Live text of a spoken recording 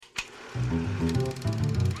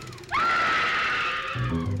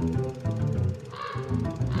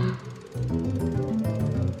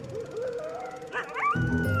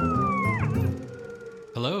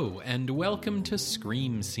Hello, and welcome to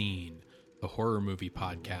Scream Scene, the horror movie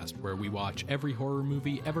podcast where we watch every horror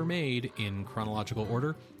movie ever made in chronological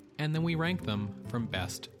order, and then we rank them from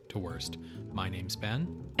best to worst. My name's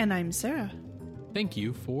Ben. And I'm Sarah. Thank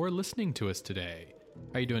you for listening to us today.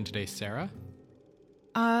 How are you doing today, Sarah?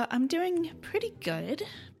 I'm doing pretty good.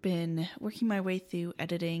 Been working my way through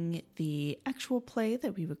editing the actual play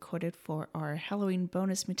that we recorded for our Halloween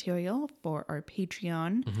bonus material for our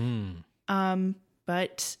Patreon. Mm-hmm.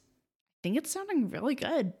 But I think it's sounding really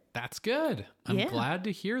good. That's good. I'm glad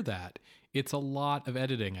to hear that. It's a lot of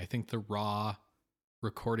editing. I think the raw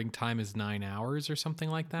recording time is 9 hours or something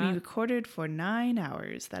like that. We recorded for 9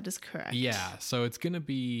 hours. That is correct. Yeah, so it's going to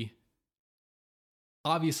be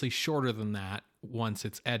obviously shorter than that once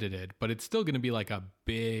it's edited, but it's still going to be like a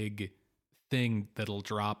big thing that'll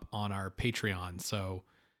drop on our Patreon. So,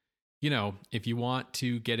 you know, if you want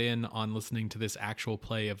to get in on listening to this actual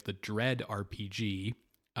play of the Dread RPG,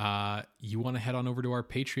 you want to head on over to our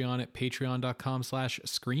Patreon at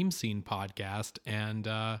patreon.com/screamscenepodcast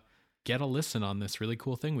and get a listen on this really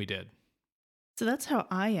cool thing we did. So that's how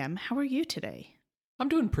I am. How are you today? I'm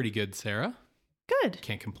doing pretty good, Sarah. Good.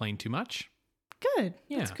 Can't complain too much. Good.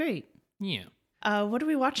 Yeah. That's great. Yeah. What are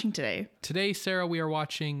we watching today? Today, Sarah, we are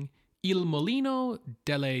watching Il Mulino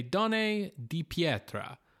delle Donne di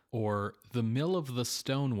Pietra, or The Mill of the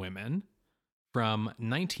Stone Women, from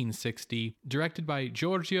 1960, directed by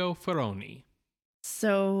Giorgio Ferroni.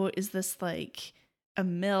 So is this like a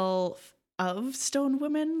mill of stone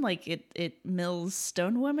women? Like it mills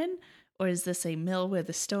stone women? Or is this a mill where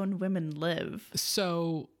the stone women live?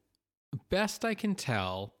 So, best I can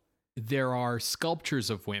tell, there are sculptures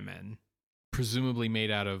of women, presumably made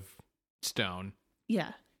out of stone.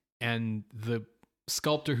 Yeah. And the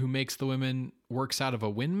sculptor who makes the women works out of a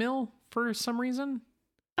windmill for some reason.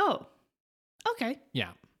 Oh, okay.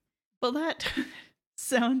 Yeah. Well, that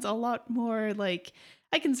sounds a lot more like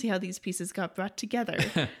I can see how these pieces got brought together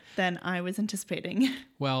than I was anticipating.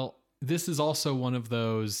 Well, this is also one of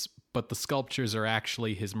those, but the sculptures are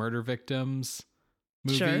actually his murder victims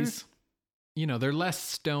movies. Sure. You know, they're less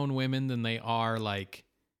stone women than they are like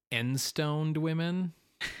enstoned women,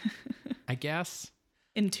 I guess.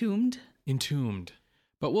 Entombed.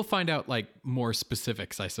 But we'll find out like more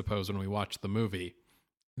specifics, I suppose, when we watch the movie.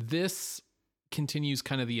 This continues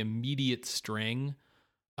kind of the immediate string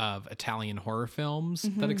of Italian horror films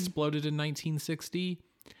that exploded in 1960.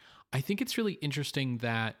 I think it's really interesting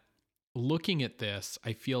that looking at this,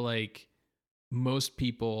 I feel like most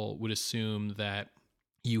people would assume that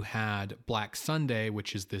you had Black Sunday,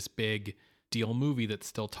 which is this big deal movie that's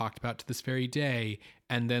still talked about to this very day,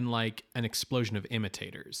 and then like an explosion of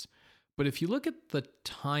imitators. But if you look at the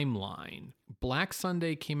timeline, Black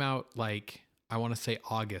Sunday came out like, I want to say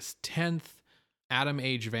August 10th. Adam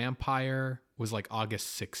Age Vampire was like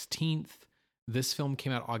August 16th. This film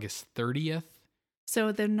came out August 30th.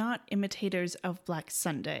 So they're not imitators of Black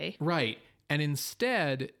Sunday. Right. And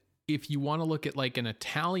instead, if you want to look at like an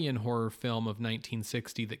Italian horror film of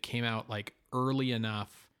 1960 that came out like early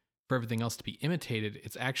enough for everything else to be imitated,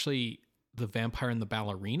 it's actually The Vampire and the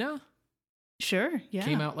Ballerina. Sure, yeah.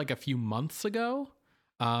 Came out like a few months ago.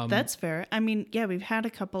 That's fair. I mean, yeah, we've had a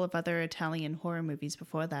couple of other Italian horror movies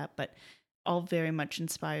before that, but all very much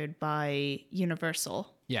inspired by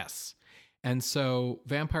Universal. Yes. And so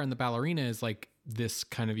Vampire and the Ballerina is like this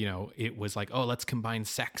kind of, you know, it was like, oh, let's combine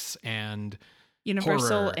sex and Universal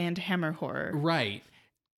horror. and Hammer horror. Right.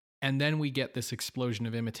 And then we get this explosion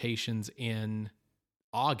of imitations in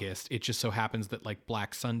August. It just so happens that like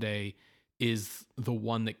Black Sunday is the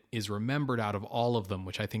one that is remembered out of all of them,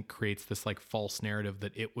 which I think creates this like false narrative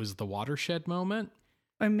that it was the watershed moment.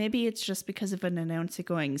 Or maybe it's just because of an announcer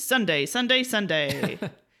going, Sunday, Sunday, Sunday.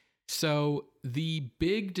 So the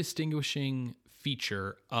big distinguishing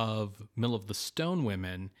feature of Mill of the Stone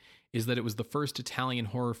Women is that it was the first Italian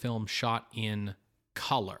horror film shot in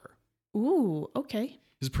color. Ooh, okay. It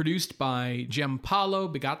was produced by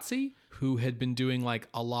Giampaolo Bigazzi, who had been doing like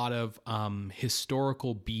a lot of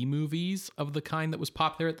historical B movies of the kind that was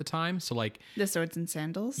popular at the time. So like The Swords and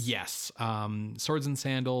Sandals? Yes. Swords and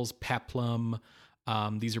Sandals, Peplum.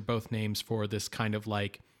 These are both names for this kind of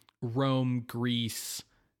like Rome, Greece,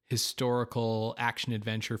 historical action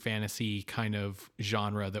adventure fantasy kind of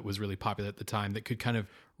genre that was really popular at the time that could kind of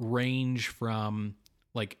range from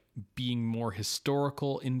like being more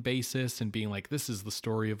historical in basis and being like, this is the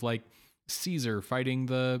story of like Caesar fighting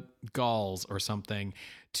the Gauls or something,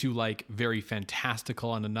 to like very fantastical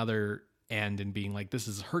on another end in being like, this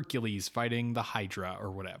is Hercules fighting the Hydra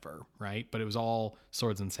or whatever, right? But it was all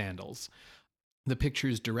swords and sandals. The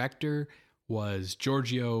picture's director was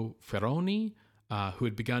Giorgio Ferroni, who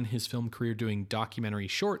had begun his film career doing documentary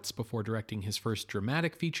shorts before directing his first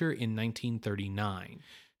dramatic feature in 1939.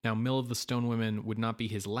 Now, Mill of the Stone Women would not be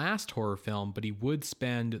his last horror film, but he would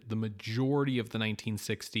spend the majority of the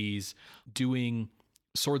 1960s doing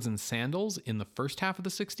swords and sandals in the first half of the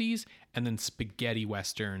 60s, and then spaghetti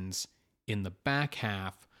westerns in the back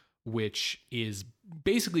half, which is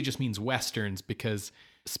basically just means westerns, because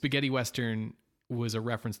spaghetti western was a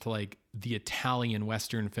reference to like the Italian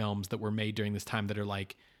western films that were made during this time that are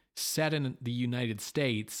like set in the United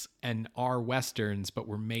States and are westerns, but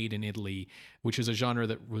were made in Italy, which is a genre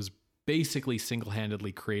that was basically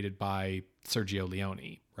single-handedly created by Sergio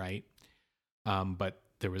Leone, right? But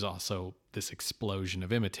there was also this explosion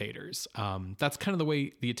of imitators. That's kind of the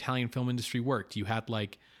way the Italian film industry worked. You had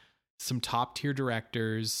like some top-tier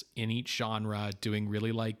directors in each genre doing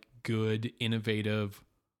really like good, innovative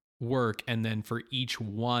work, and then for each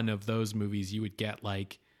one of those movies you would get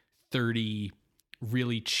like 30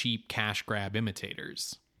 really cheap cash grab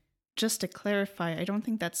imitators. Just to clarify, I don't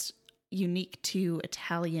think that's unique to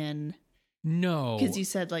Italian. No, because you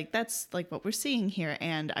said like that's like what we're seeing here,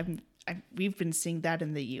 and we've been seeing that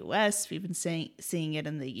in the US, we've been seeing it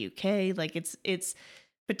in the UK. Like it's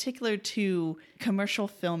particular to commercial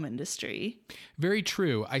film industry. Very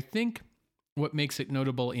true. I think what makes it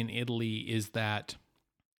notable in Italy is that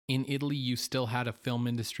in Italy, you still had a film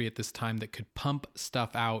industry at this time that could pump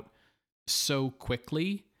stuff out so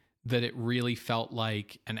quickly that it really felt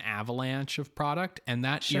like an avalanche of product. And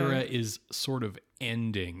that era is sort of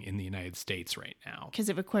ending in the United States right now. Because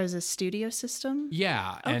it requires a studio system?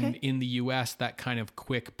 Yeah. Okay. And in the US, that kind of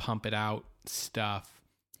quick pump it out stuff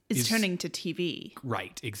is turning to TV.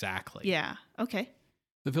 Right, exactly. Yeah. Okay.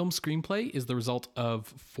 The film's screenplay is the result of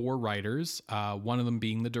 4 writers, one of them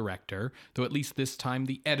being the director, though at least this time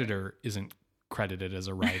the editor isn't credited as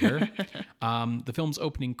a writer. The film's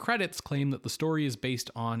opening credits claim that the story is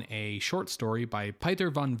based on a short story by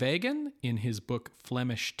Pieter van Wegen in his book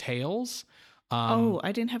Flemish Tales.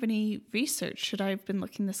 I didn't have any research. Should I have been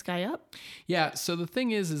looking this guy up? Yeah, so the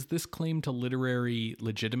thing is this claim to literary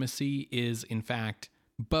legitimacy is in fact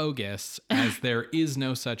bogus, as there is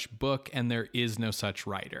no such book and there is no such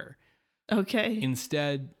writer. Okay.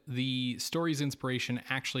 Instead, the story's inspiration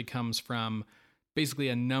actually comes from basically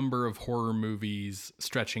a number of horror movies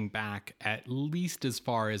stretching back at least as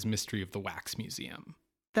far as Mystery of the Wax Museum.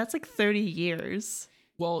 That's like 30 years.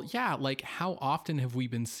 Well, yeah, like how often have we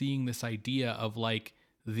been seeing this idea of like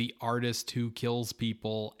the artist who kills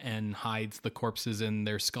people and hides the corpses in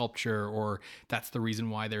their sculpture, or that's the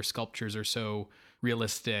reason why their sculptures are so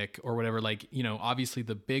realistic or whatever. Like, you know, obviously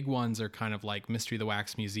the big ones are kind of like Mystery of the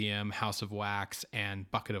Wax Museum, House of Wax,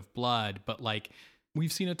 and Bucket of Blood. But like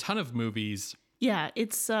we've seen a ton of movies. Yeah,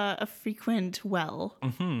 it's a frequent well.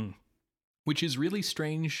 Mm-hmm. Which is really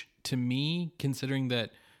strange to me, considering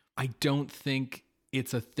that I don't think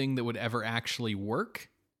it's a thing that would ever actually work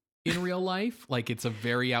in real life. Like it's a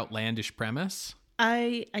very outlandish premise.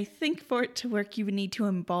 I think for it to work, you would need to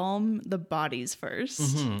embalm the bodies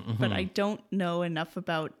first. But I don't know enough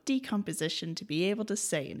about decomposition to be able to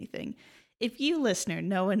say anything. If you, listener,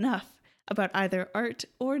 know enough about either art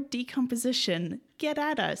or decomposition, get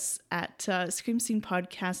at us at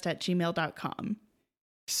screamscenepodcast@gmail.com.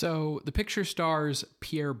 So the picture stars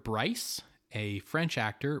Pierre Brice, a French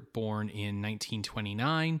actor born in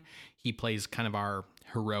 1929. He plays kind of our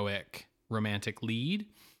heroic romantic lead.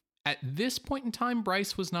 At this point in time,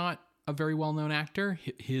 Brice was not a very well-known actor.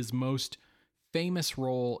 His most famous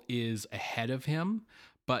role is ahead of him,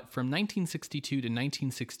 but from 1962 to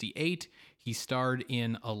 1968, he starred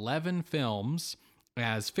in 11 films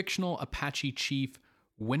as fictional Apache chief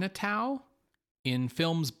Winnetou in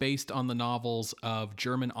films based on the novels of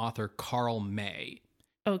German author Karl May.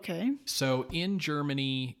 Okay. So in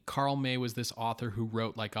Germany, Karl May was this author who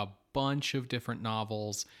wrote like a bunch of different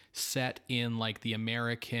novels set in like the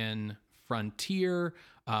American frontier.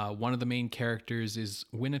 One of the main characters is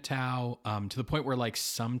Winnetou, to the point where like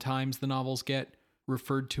sometimes the novels get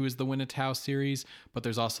referred to as the Winnetou series, but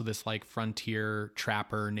there's also this like frontier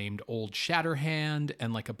trapper named Old Shatterhand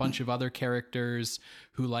and like a bunch of other characters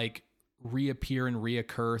who like reappear and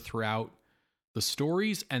reoccur throughout the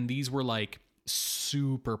stories. And these were like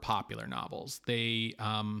super popular novels. They,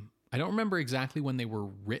 I don't remember exactly when they were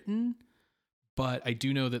written, but I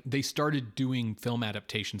do know that they started doing film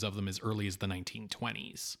adaptations of them as early as the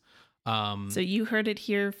 1920s. So you heard it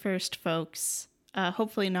here first, folks.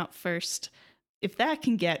 Hopefully not first. If that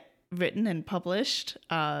can get written and published,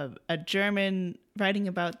 a German writing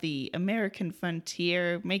about the American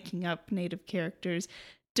frontier, making up native characters.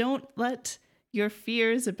 Don't let your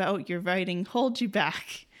fears about your writing hold you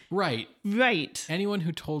back. Right. Right. Anyone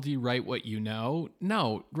who told you write what you know,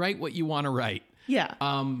 no, write what you want to write. Yeah.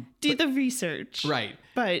 Do the research. Right.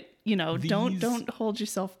 But, don't hold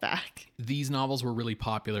yourself back. These novels were really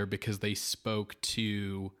popular because they spoke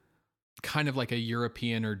to kind of like a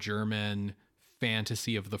European or German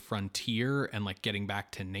fantasy of the frontier and like getting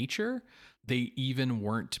back to nature. They even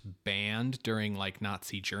weren't banned during like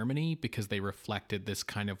Nazi Germany because they reflected this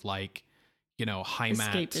kind of like,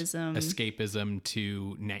 Heimat escapism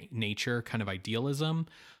to nature kind of idealism.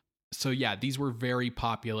 So yeah, these were very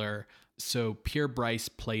popular. So Pierre Brice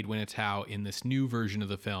played Winnetou in this new version of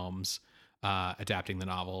the films, adapting the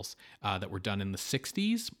novels that were done in the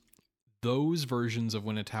 60s. Those versions of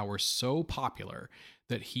Winnetou were so popular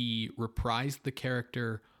that he reprised the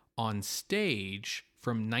character on stage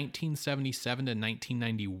from 1977 to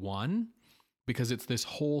 1991, because it's this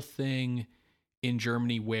whole thing in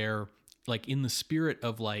Germany where, like, in the spirit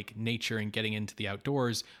of like nature and getting into the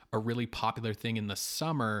outdoors, a really popular thing in the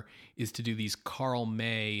summer is to do these Karl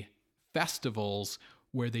May festivals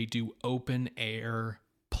where they do open air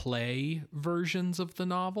play versions of the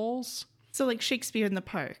novels. So like Shakespeare in the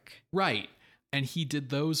Park. Right. And he did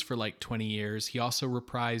those for like 20 years. He also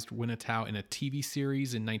reprised Winnetou in a TV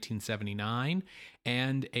series in 1979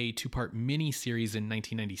 and a 2-part mini-series in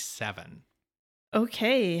 1997.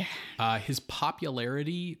 Okay. His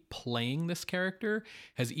popularity playing this character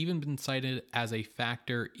has even been cited as a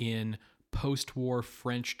factor in post-war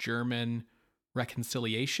French-German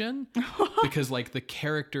reconciliation because like the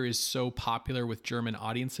character is so popular with German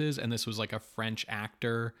audiences, and this was like a French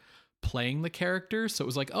actor playing the character, so it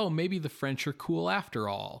was like, oh, maybe the French are cool after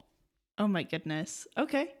all. Oh my goodness.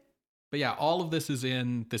 Okay. But yeah, all of this is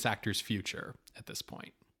in this actor's future at this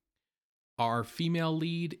point. Our female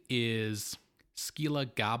lead is Scilla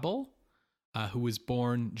Gabel, who was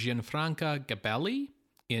born Gianfranca Gabelli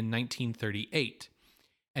in 1938.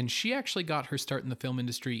 And she actually got her start in the film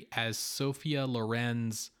industry as Sophia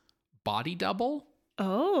Loren's body double.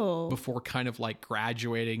 Oh. Before kind of like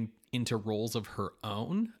graduating into roles of her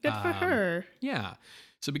own. Good for her. Yeah.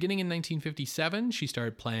 So beginning in 1957, she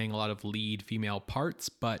started playing a lot of lead female parts,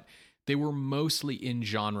 but they were mostly in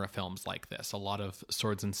genre films like this. A lot of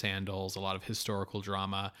Swords and Sandals, a lot of historical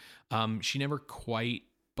drama. She never quite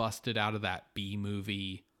busted out of that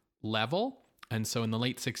B-movie level. And so in the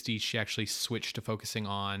late 60s, she actually switched to focusing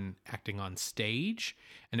on acting on stage.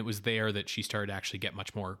 And it was there that she started to actually get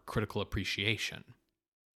much more critical appreciation.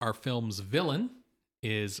 Our film's villain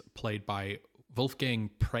is played by Wolfgang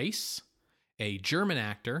Preiss, a German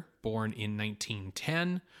actor born in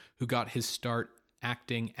 1910 who got his start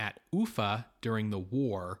acting at UFA during the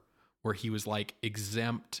war, where he was like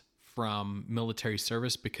exempt from military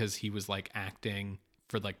service because he was like acting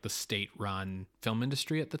for like the state-run film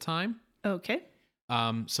industry at the time. Okay.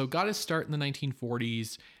 So got his start in the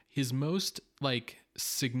 1940s. His most like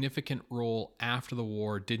significant role after the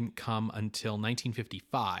war didn't come until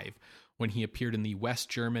 1955, when he appeared in the West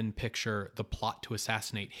German picture The Plot to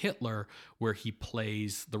Assassinate Hitler, where he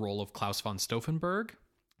plays the role of Klaus von Stauffenberg,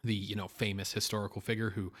 the, famous historical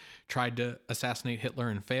figure who tried to assassinate Hitler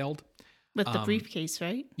and failed. With the briefcase,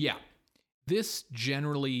 right? Yeah. This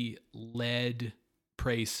generally led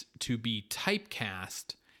Preiss to be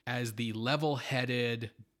typecast as the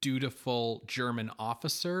level-headed, dutiful German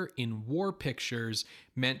officer in war pictures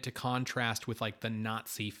meant to contrast with like the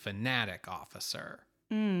Nazi fanatic officer.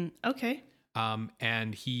 Okay.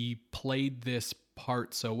 And he played this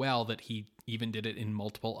part so well that he even did it in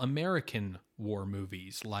multiple American war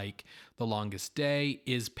movies like The Longest Day,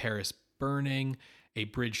 Is Paris Burning, A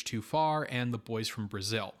Bridge Too Far, and The Boys from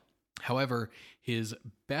Brazil. However, his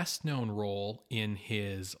best known role in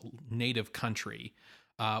his native country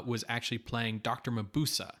was actually playing Dr.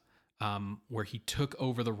 Mabuse, where he took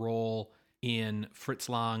over the role in Fritz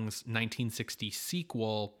Lang's 1960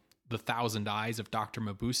 sequel, The Thousand Eyes of Dr.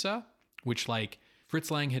 Mabuse, which like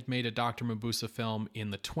Fritz Lang had made a Dr. Mabuse film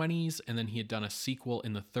in the 20s, and then he had done a sequel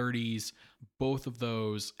in the 30s. Both of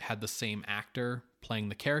those had the same actor playing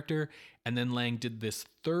the character. And then Lang did this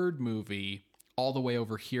third movie all the way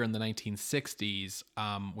over here in the 1960s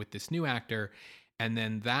with this new actor. And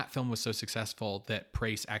then that film was so successful that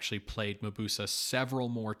Preiss actually played Mabuse several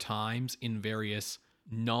more times in various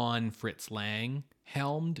non-Fritz Lang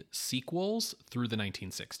helmed sequels through the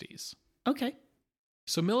 1960s. Okay.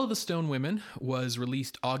 So Mill of the Stone Women was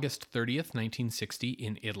released August 30th, 1960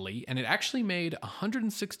 in Italy, and it actually made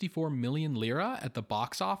 164 million lira at the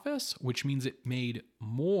box office, which means it made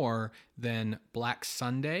more than Black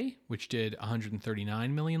Sunday, which did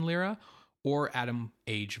 139 million lira, or Atom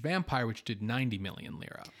Age Vampire, which did 90 million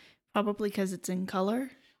lira. Probably because it's in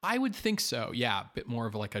color. I would think so. Yeah, a bit more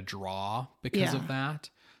of like a draw because of that.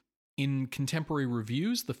 In contemporary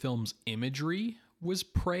reviews, the film's imagery was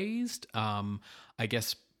praised. I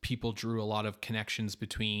guess people drew a lot of connections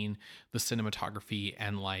between the cinematography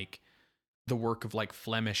and like the work of like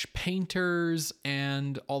Flemish painters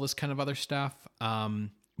and all this kind of other stuff.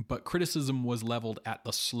 But criticism was leveled at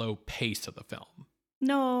the slow pace of the film.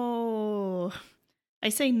 No. I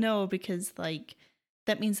say no because like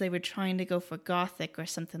that means they were trying to go for Gothic or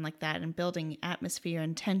something like that and building atmosphere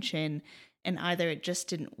and tension, and either it just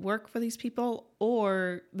didn't work for these people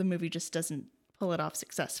or the movie just doesn't pull it off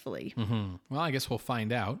successfully. Mm-hmm. Well, I guess we'll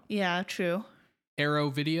find out. Yeah, true. Arrow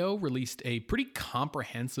Video released a pretty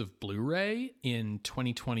comprehensive Blu-ray in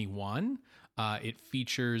 2021. It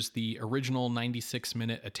features the original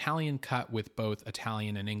 96-minute Italian cut with both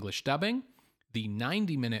Italian and English dubbing, the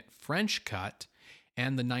 90-minute French cut,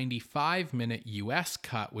 and the 95-minute US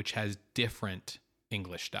cut, which has different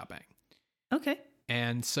English dubbing. Okay.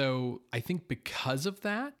 And so I think because of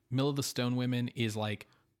that, Mill of the Stone Women is like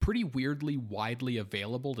pretty weirdly widely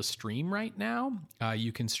available to stream right now.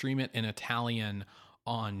 You can stream it in Italian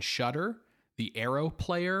on Shudder, the Arrow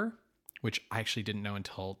player, which I actually didn't know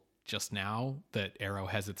until just now that Arrow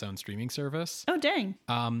has its own streaming service. Oh, dang.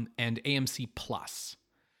 And AMC Plus.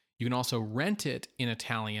 You can also rent it in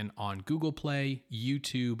Italian on Google Play,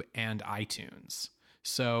 YouTube, and iTunes.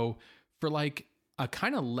 So for like a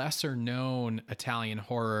kind of lesser known Italian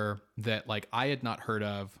horror that like I had not heard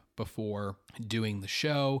of before doing the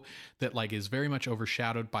show, that like is very much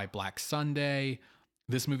overshadowed by Black Sunday,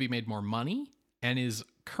 this movie made more money and is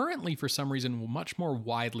currently for some reason much more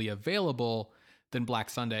widely available than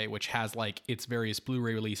Black Sunday, which has like its various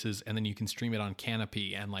Blu-ray releases and then you can stream it on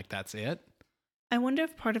Canopy and like that's it. I wonder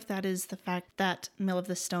if part of that is the fact that Mill of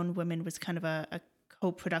the Stone Women was kind of a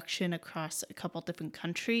co-production across a couple different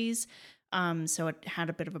countries. So it had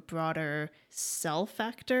a bit of a broader sell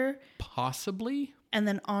factor. Possibly. And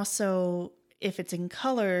then also, if it's in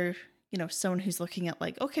color, you know, someone who's looking at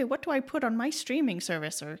like, okay, what do I put on my streaming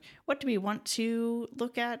service? Or what do we want to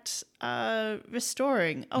look at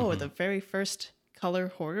restoring? Oh, the very first color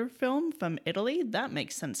horror film from Italy? That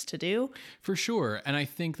makes sense to do. For sure. And I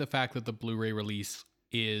think the fact that the Blu-ray release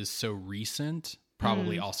is so recent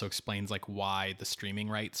probably also explains like why the streaming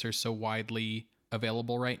rights are so widely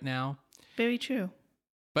available right now. Very true.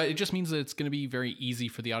 But it just means that it's going to be very easy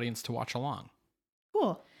for the audience to watch along.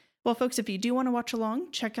 Cool. Well, folks, if you do want to watch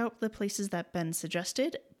along, check out the places that Ben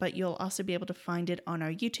suggested, but you'll also be able to find it on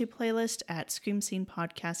our YouTube playlist at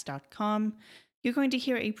screamscenepodcast.com. You're going to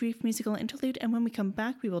hear a brief musical interlude, and when we come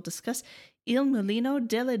back, we will discuss Il Mulino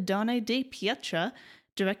delle Donne di Pietra,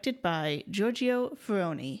 directed by Giorgio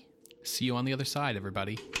Ferroni. See you on the other side,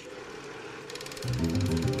 everybody.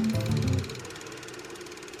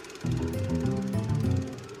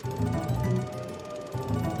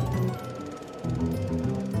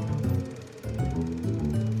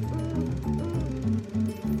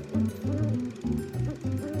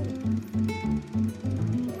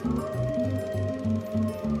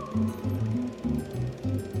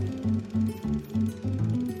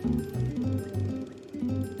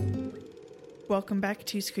 Welcome back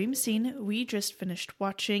to Scream Scene. We just finished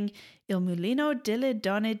watching Il Mulino delle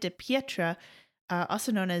Donne di Pietra,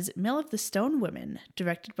 also known as Mill of the Stone Women,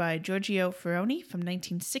 directed by Giorgio Ferroni from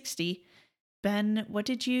 1960. Ben, what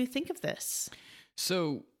did you think of this?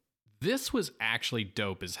 So this was actually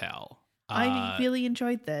dope as hell. I really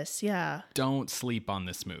enjoyed this, yeah. Don't sleep on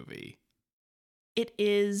this movie. It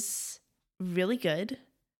is really good.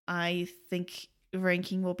 I think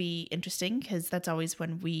ranking will be interesting because that's always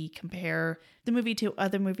when we compare the movie to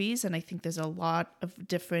other movies, and I think there's a lot of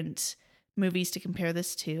different movies to compare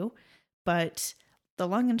this to. But the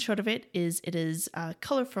long and short of it is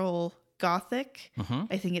colorful Gothic.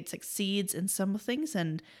 I think it succeeds in some things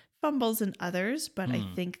and fumbles in others, but I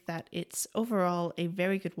think that it's overall a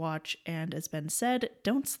very good watch, and as Ben said,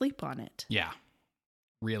 don't sleep on it. Yeah.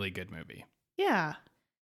 Really good movie. Yeah.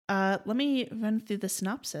 Let me run through the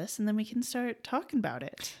synopsis and then we can start talking about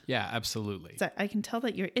it. Yeah, absolutely. So I can tell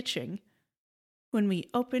that you're itching. When we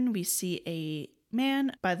open, we see a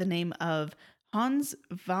man by the name of Hans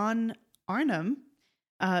van Arnhem,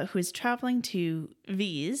 who is traveling to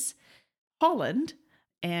Wies, Holland.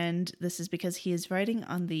 And this is because he is writing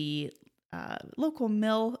on the local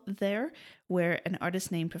mill there, where an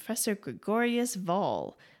artist named Professor Gregorius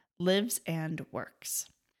Wall lives and works.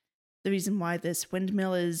 The reason why this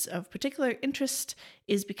windmill is of particular interest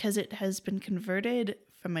is because it has been converted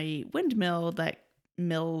from a windmill that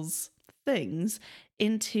mills things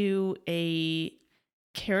into a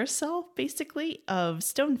carousel, basically, of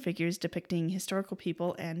stone figures depicting historical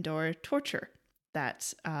people and or torture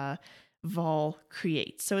that Wall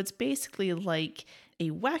creates. So it's basically like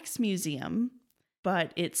a wax museum,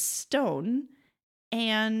 but it's stone,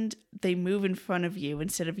 and they move in front of you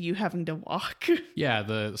instead of you having to walk. Yeah,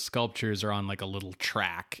 the sculptures are on like a little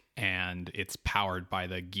track, and it's powered by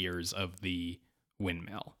the gears of the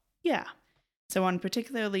windmill. Yeah. So on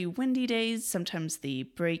particularly windy days, sometimes the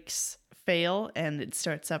brakes fail and it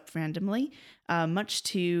starts up randomly, much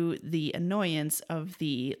to the annoyance of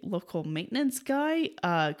the local maintenance guy,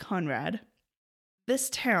 Conrad. This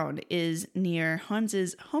town is near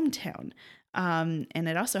Hans's hometown, and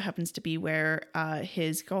it also happens to be where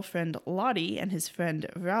his girlfriend Lottie and his friend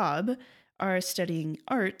Rob are studying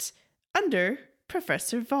art under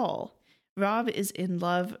Professor Wall. Rob is in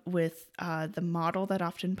love with the model that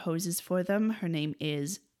often poses for them. Her name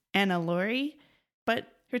is Anna Laurie,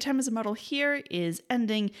 but her time as a model here is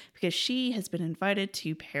ending because she has been invited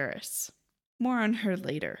to Paris. More on her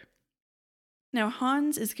later. Now,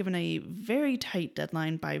 Hans is given a very tight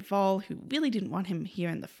deadline by Wall, who really didn't want him here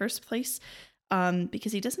in the first place,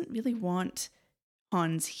 because he doesn't really want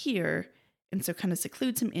Hans here, and so kind of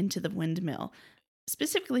secludes him into the windmill.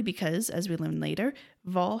 Specifically because, as we learn later,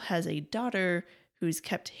 Wall has a daughter who's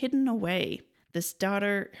kept hidden away. This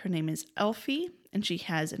daughter, her name is Elfie, and she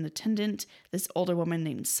has an attendant, this older woman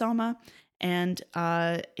named Selma, and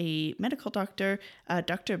a medical doctor,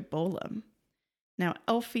 Dr. Bohme. Now,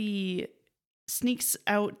 Elfie sneaks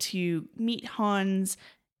out to meet Hans.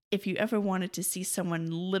 If you ever wanted to see someone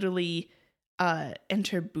literally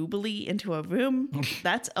enter boobily into a room,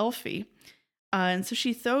 that's Elfie. And so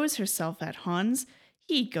she throws herself at Hans.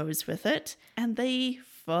 He goes with it, and they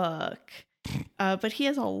fuck. But he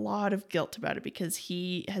has a lot of guilt about it because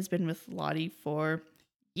he has been with Lottie for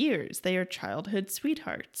years. They are childhood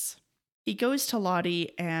sweethearts. He goes to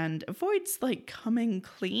Lottie and avoids like coming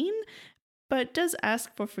clean, but does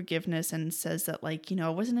ask for forgiveness and says that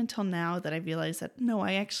it wasn't until now that I realized that, no,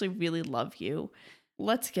 I actually really love you.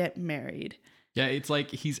 Let's get married. Yeah, it's like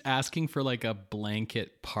he's asking for like a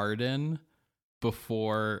blanket pardon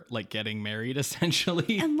before getting married,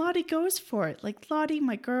 essentially. And Lottie goes for it. Lottie,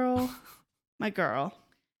 my girl, my girl.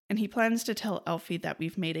 And he plans to tell Elfie that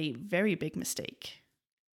we've made a very big mistake.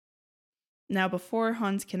 Now, before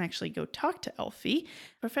Hans can actually go talk to Elfie,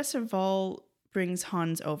 Professor Wall brings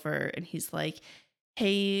Hans over and he's like,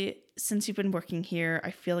 hey, since you've been working here, I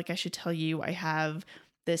feel like I should tell you I have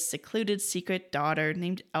this secluded secret daughter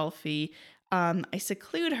named Elfie. I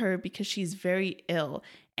seclude her because she's very ill.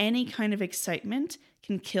 Any kind of excitement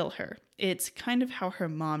can kill her. It's kind of how her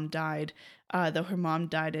mom died, though her mom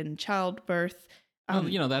died in childbirth.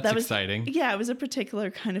 That's exciting. Yeah, it was a particular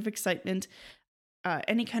kind of excitement.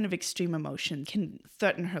 Any kind of extreme emotion can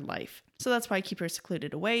threaten her life. So that's why I keep her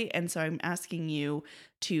secluded away. And so I'm asking you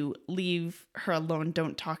to leave her alone.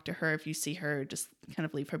 Don't talk to her. If you see her, just kind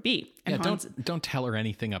of leave her be. And yeah, Hans, don't tell her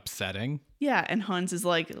anything upsetting. Yeah, and Hans is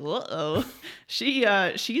like, uh-oh.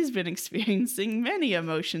 She's been experiencing many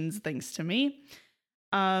emotions thanks to me.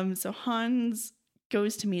 So Hans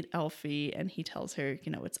goes to meet Elfie and he tells her,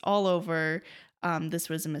 it's all over. This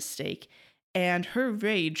was a mistake. And her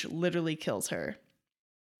rage literally kills her.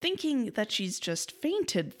 Thinking that she's just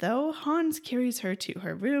fainted, though, Hans carries her to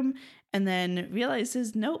her room and then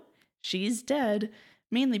realizes, nope, she's dead,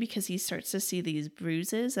 mainly because he starts to see these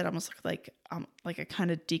bruises that almost look like a kind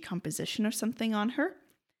of decomposition or something on her.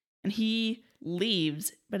 And he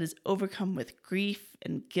leaves, but is overcome with grief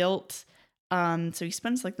and guilt. So he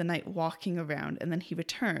spends the night walking around and then he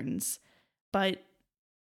returns. But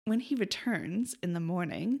when he returns in the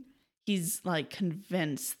morning, he's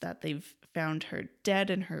convinced that they've found her dead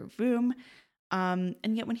in her room. And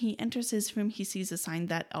yet when he enters his room, he sees a sign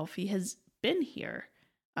that Elfie has been here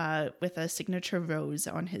with a signature rose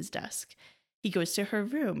on his desk. He goes to her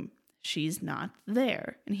room. She's not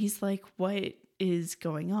there. And he's like, what is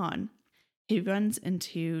going on? He runs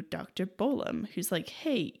into Dr. Bohme, who's like,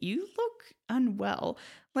 hey, you look unwell.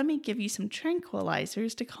 Let me give you some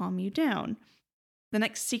tranquilizers to calm you down. The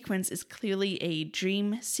next sequence is clearly a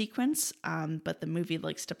dream sequence, but the movie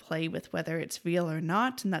likes to play with whether it's real or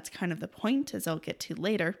not, and that's kind of the point, as I'll get to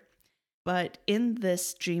later. But in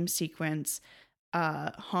this dream sequence,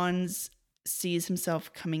 Hans sees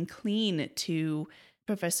himself coming clean to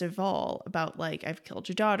Professor Wall about, I've killed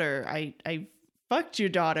your daughter, I fucked your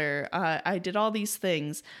daughter, I did all these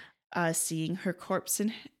things, seeing her corpse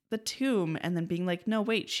in the tomb, and then being like, no,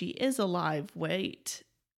 wait, she is alive, wait,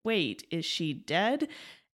 is she dead?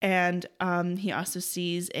 And he also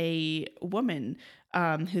sees a woman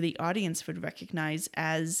who the audience would recognize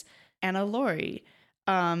as Anna Laurie.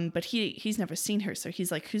 But he's never seen her. So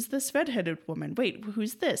he's like, who's this redheaded woman? Wait,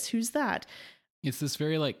 who's this? Who's that? It's this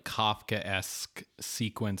very like Kafka-esque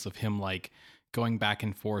sequence of him like going back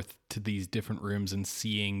and forth to these different rooms and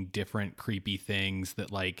seeing different creepy things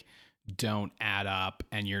that like don't add up,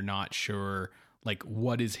 and you're not sure like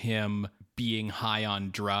what is him being high on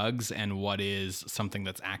drugs and what is something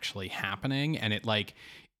that's actually happening. And it's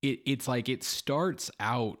like it starts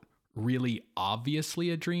out really obviously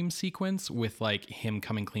a dream sequence with like him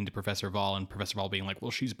coming clean to Professor Vol and Professor Vol being like, well,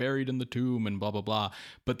 she's buried in the tomb and blah, blah, blah.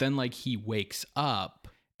 But then like he wakes up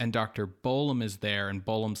and Dr. Bohme is there and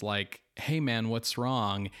Bohm's like, hey man, what's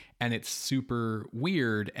wrong? And it's super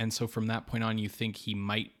weird. And so from that point on, you think he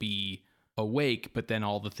might be awake, but then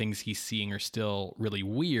all the things he's seeing are still really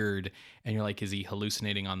weird. And you're like, is he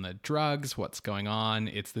hallucinating on the drugs? What's going on?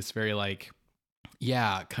 It's this very like,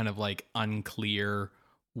 yeah, kind of like unclear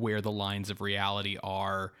where the lines of reality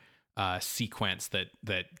are sequence that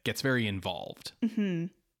gets very involved. Mm-hmm.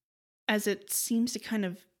 As it seems to kind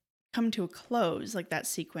of come to a close, like that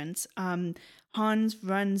sequence, Hans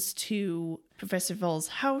runs to Professor Vol's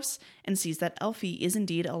house and sees that Elfie is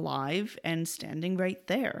indeed alive and standing right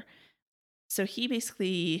there. So he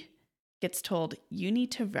basically gets told, you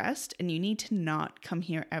need to rest and you need to not come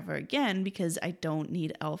here ever again because I don't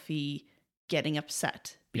need Elfie getting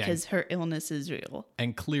upset because her illness is real.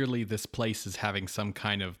 And clearly this place is having some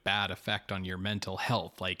kind of bad effect on your mental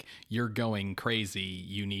health. Like you're going crazy.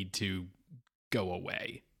 You need to go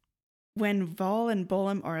away. When Vol and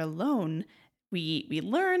Bohme are alone, we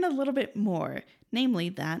learn a little bit more, namely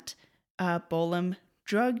that Bohme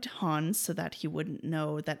drugged Hans so that he wouldn't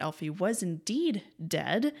know that Elfie was indeed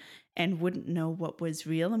dead and wouldn't know what was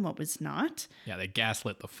real and what was not. Yeah, they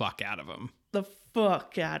gaslit the fuck out of him. The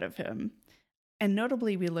fuck out of him. And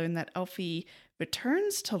notably, we learn that Elfie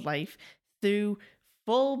returns to life through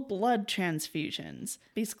full blood transfusions.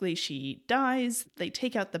 Basically, she dies, they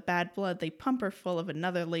take out the bad blood, they pump her full of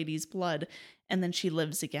another lady's blood, and then she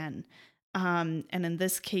lives again. And in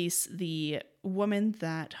this case, the woman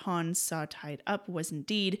that Hans saw tied up was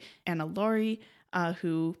indeed Anna Laurie,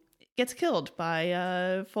 who gets killed by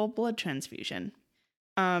a full blood transfusion.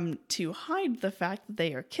 To hide the fact that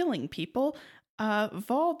they are killing people,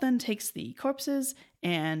 Vol then takes the corpses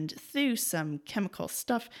and through some chemical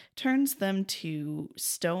stuff turns them to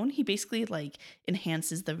stone. He basically like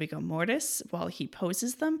enhances the rigor mortis while he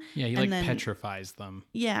poses them. Yeah, he then petrifies them.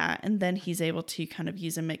 Yeah, and then he's able to kind of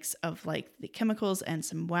use a mix of like the chemicals and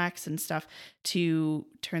some wax and stuff to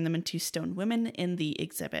turn them into stone women in the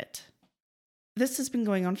exhibit. This has been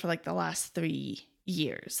going on for like the last 3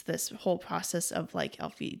 years. This whole process of like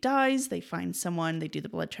Elfie dies, they find someone, they do the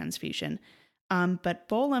blood transfusion. But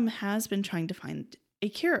Bohme has been trying to find a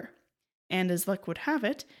cure. And as luck would have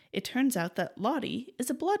it, it turns out that Lottie is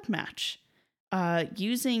a blood match.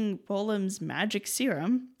 Using Bohme's magic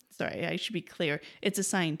serum, sorry, I should be clear, it's a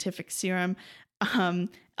scientific serum,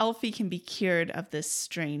 Elfie can be cured of this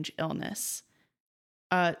strange illness.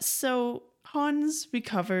 So Hans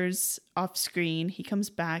recovers off screen, he comes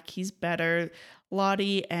back, he's better.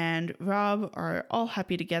 Lottie and Rob are all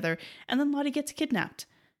happy together, and then Lottie gets kidnapped.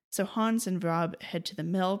 So Hans and Rob head to the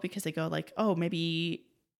mill because they go like, oh, maybe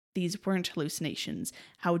these weren't hallucinations.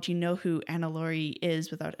 How would you know who Anna Laurie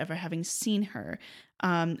is without ever having seen her?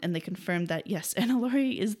 And they confirm that, yes, Anna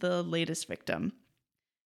Laurie is the latest victim.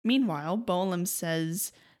 Meanwhile, Bohme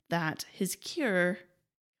says that his cure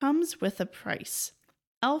comes with a price.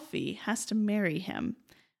 Elfie has to marry him.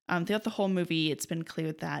 Throughout the whole movie, it's been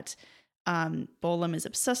clear that Bohme is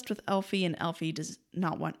obsessed with Elfie and Elfie does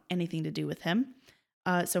not want anything to do with him.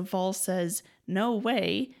 So Vol says, no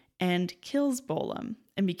way, and kills Bohme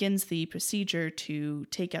and begins the procedure to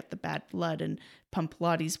take out the bad blood and pump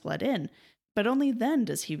Lottie's blood in. But only then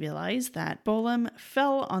does he realize that Bohme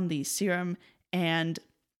fell on the serum and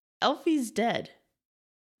Elfie's dead.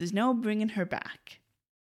 There's no bringing her back.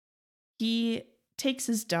 He takes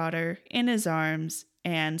his daughter in his arms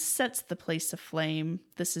and sets the place aflame.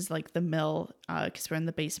 This is like the mill, because we're in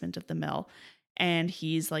the basement of the mill. And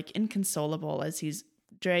he's like inconsolable as he's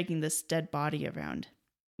dragging this dead body around.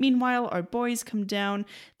 Meanwhile, our boys come down,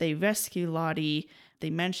 they rescue Lottie,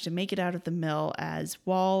 they manage to make it out of the mill as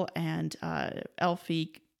Wall and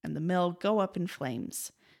Elfie and the mill go up in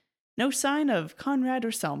flames. No sign of Conrad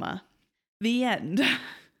or Selma. The end.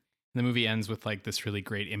 The movie ends with like this really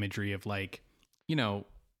great imagery of like, you know,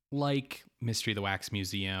 like Mystery of the Wax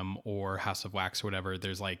Museum or House of Wax or whatever,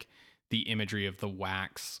 there's like the imagery of the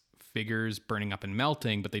wax figures burning up and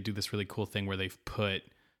melting, but they do this really cool thing where they've put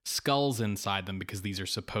skulls inside them because these are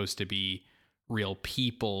supposed to be real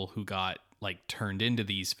people who got like turned into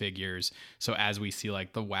these figures. So as we see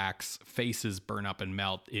like the wax faces burn up and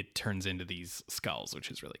melt, it turns into these skulls, which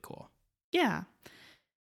is really cool. Yeah.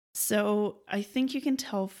 So I think you can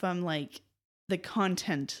tell from like the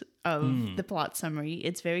content of the plot summary,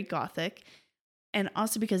 it's very Gothic. And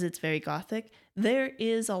also because it's very Gothic, there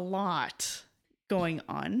is a lot going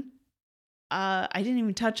on. I didn't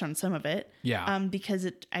even touch on some of it. Yeah. Because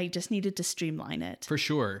I just needed to streamline it. For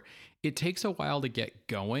sure. It takes a while to get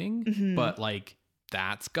going, but like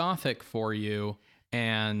that's Gothic for you.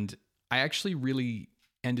 And I actually really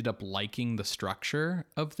ended up liking the structure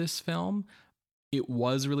of this film. It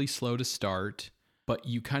was really slow to start, but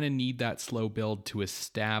you kind of need that slow build to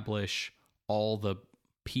establish all the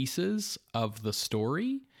pieces of the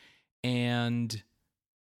story. And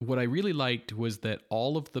what I really liked was that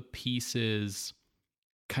all of the pieces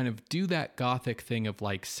kind of do that Gothic thing of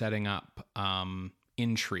like setting up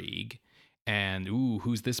intrigue and, ooh,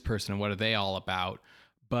 who's this person and what are they all about?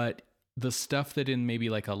 But the stuff that in maybe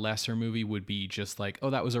like a lesser movie would be just like, oh,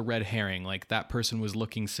 that was a red herring. Like that person was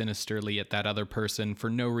looking sinisterly at that other person for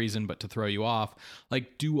no reason but to throw you off.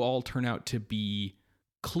 Like do all turn out to be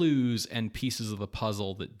clues and pieces of the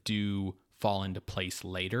puzzle that do fall into place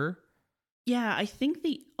later. Yeah, I think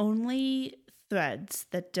the only threads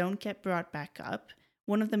that don't get brought back up,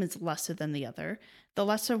 one of them is lesser than the other. The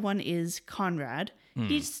lesser one is Conrad.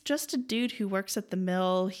 He's just a dude who works at the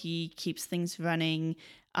mill. He keeps things running.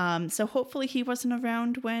 So hopefully he wasn't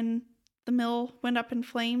around when the mill went up in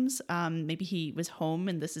flames. Maybe he was home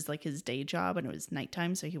and this is like his day job and it was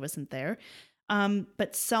nighttime, so he wasn't there.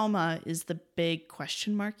 But Selma is the big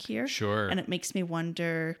question mark here. Sure. And it makes me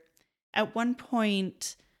wonder, at one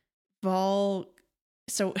point, Val,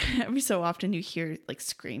 so every so often you hear like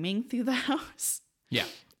screaming through the house. Yeah.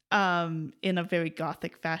 In a very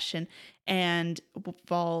Gothic fashion. And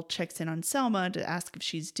Val checks in on Selma to ask if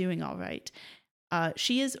she's doing all right.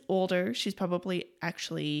 She is older. She's probably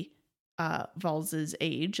actually Val's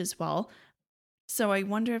age as well. So I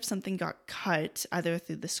wonder if something got cut either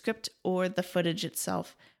through the script or the footage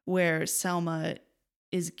itself where Selma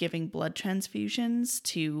is giving blood transfusions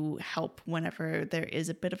to help whenever there is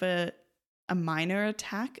a bit of a minor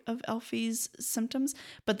attack of Elfie's symptoms,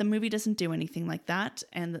 but the movie doesn't do anything like that,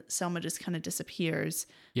 and Selma just kind of disappears.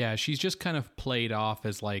 Yeah, she's just kind of played off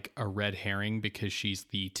as like a red herring because she's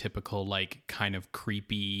the typical like kind of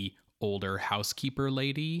creepy older housekeeper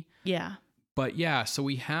lady. Yeah. But yeah, so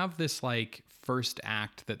we have this like first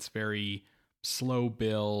act that's very slow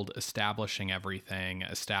build, establishing everything,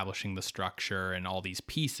 establishing the structure and all these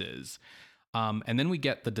pieces. And then we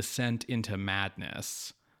get the descent into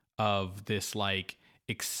madness of this like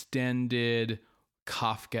extended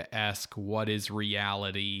Kafka-esque what is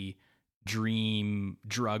reality dream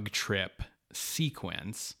drug trip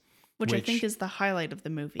sequence. Which I think is the highlight of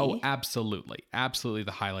the movie. Oh, absolutely. Absolutely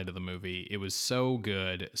the highlight of the movie. It was so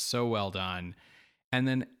good, so well done. And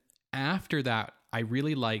then after that, I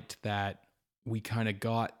really liked that we kind of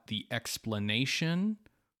got the explanation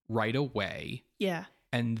right away. Yeah.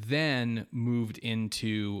 And then moved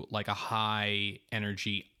into like a high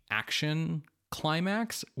energy action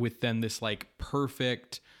climax with then this like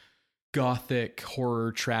perfect Gothic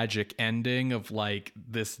horror tragic ending of like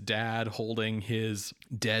this dad holding his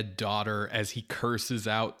dead daughter as he curses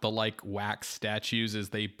out the like wax statues as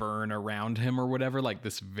they burn around him or whatever, like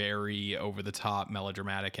this very over the top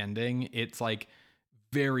melodramatic ending. It's like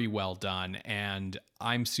very well done, and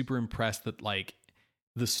I'm super impressed that like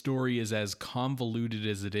the story is as convoluted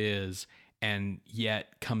as it is and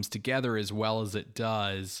yet comes together as well as it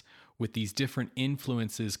does with these different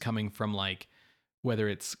influences coming from like whether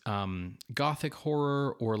it's Gothic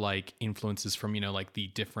horror or like influences from, you know, like the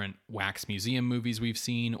different wax museum movies we've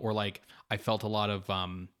seen, or like I felt a lot of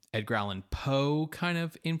Edgar Allan Poe kind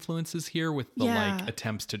of influences here with the like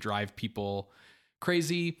attempts to drive people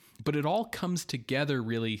crazy, but it all comes together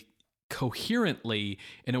really coherently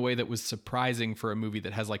in a way that was surprising for a movie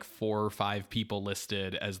that has like 4 or 5 people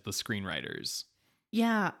listed as the screenwriters.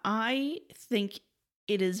 Yeah, I think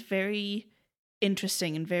it is very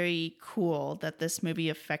interesting and very cool that this movie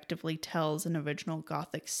effectively tells an original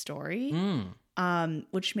Gothic story,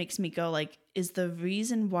 which makes me go like, is the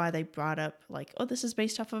reason why they brought up like, oh, this is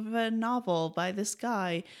based off of a novel by this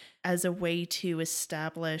guy as a way to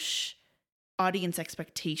establish audience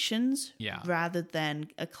expectations rather than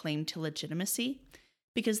a claim to legitimacy?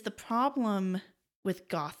 Because the problem with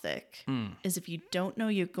Gothic is if you don't know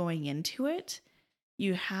you're going into it,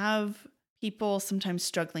 you have people sometimes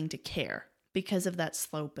struggling to care because of that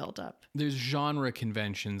slow buildup. There's genre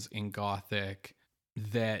conventions in Gothic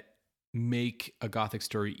that make a Gothic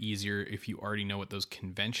story easier if you already know what those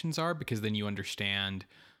conventions are, because then you understand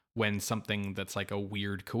when something that's like a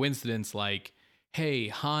weird coincidence, like, hey,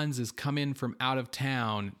 Hans has come in from out of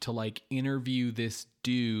town to like interview this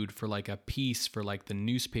dude for like a piece for like the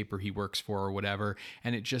newspaper he works for or whatever.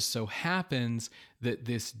 And it just so happens that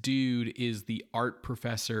this dude is the art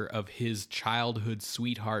professor of his childhood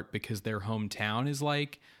sweetheart because their hometown is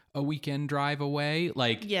like a weekend drive away.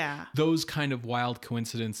 Like, yeah, those kind of wild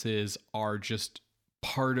coincidences are just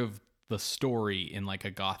part of the story in like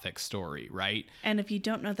a Gothic story, right? And if you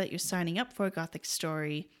don't know that you're signing up for a Gothic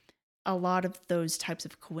story, a lot of those types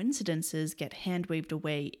of coincidences get hand waved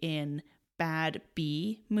away in bad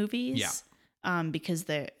B movies. Yeah. Because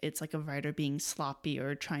it's like a writer being sloppy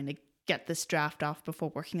or trying to get this draft off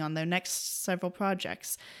before working on their next several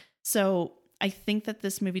projects. So I think that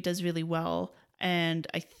this movie does really well. And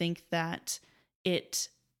I think that it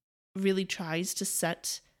really tries to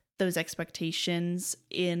set those expectations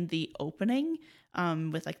in the opening,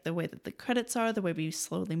 with like the way that the credits are, the way we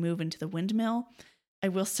slowly move into the windmill. I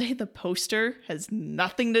will say the poster has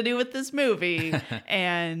nothing to do with this movie,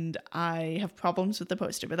 and I have problems with the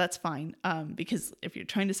poster, but that's fine, because if you're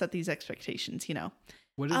trying to set these expectations, you know.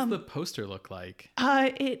 What does the poster look like?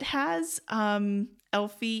 It has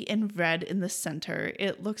Elfie in red in the center.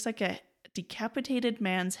 It looks like a decapitated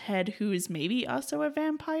man's head who is maybe also a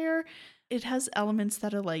vampire. It has elements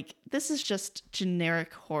that are like, this is just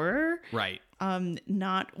generic horror. Right.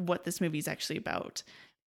 Not what this movie is actually about.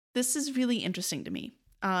 This is really interesting to me.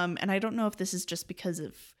 And I don't know if this is just because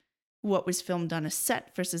of what was filmed on a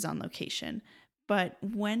set versus on location. But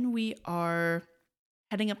when we are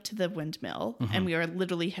heading up to the windmill, and we are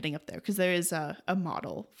literally heading up there because there is a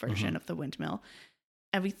model version of the windmill,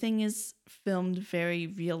 everything is filmed very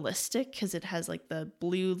realistic because it has like the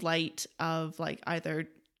blue light of like either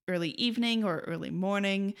early evening or early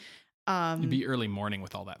morning. It'd be early morning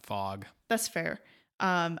with all that fog. That's fair.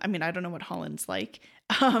 I mean, I don't know what Holland's like.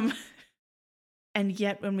 And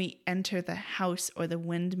yet when we enter the house or the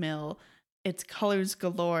windmill, it's colors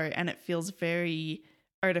galore and it feels very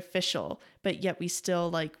artificial, but yet we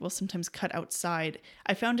still like will sometimes cut outside.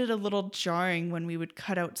 I found it a little jarring when we would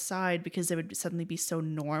cut outside because it would suddenly be so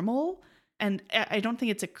normal. And I don't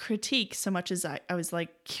think it's a critique so much as I was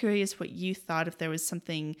like curious what you thought, if there was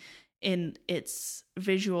something in its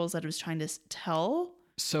visuals that it was trying to tell.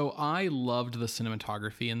 So I loved the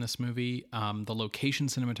cinematography in this movie. The location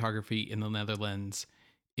cinematography in the Netherlands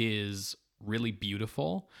is really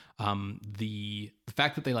beautiful. The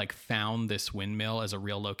fact that they like found this windmill as a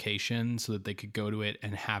real location so that they could go to it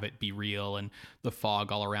and have it be real, and the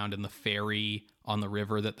fog all around and the ferry on the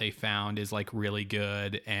river that they found is like really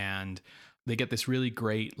good. And they get this really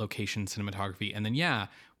great location cinematography. And then, yeah,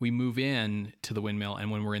 we move in to the windmill. And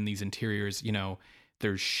when we're in these interiors, you know,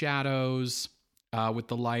 there's shadows with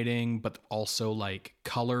the lighting, but also like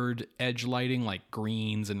colored edge lighting, like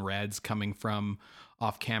greens and reds coming from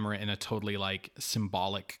off camera in a totally like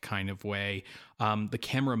symbolic kind of way. The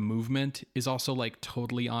camera movement is also like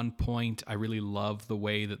totally on point. I really love the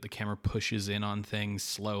way that the camera pushes in on things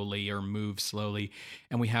slowly or moves slowly.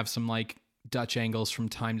 And we have some like Dutch angles from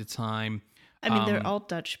time to time. I mean, they're all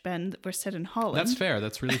Dutch, Ben. We're set in Holland. That's fair.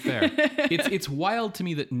 That's really fair. It's wild to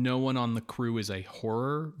me that no one on the crew is a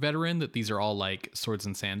horror veteran, that these are all like swords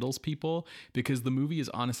and sandals people, because the movie is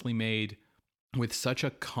honestly made with such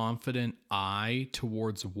a confident eye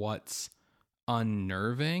towards what's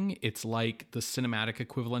unnerving. It's like the cinematic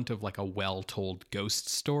equivalent of like a well-told ghost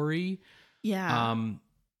story. Yeah.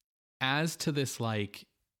 As to this like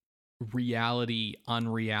reality,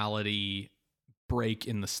 unreality break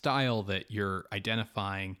in the style that you're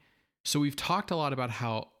identifying. So we've talked a lot about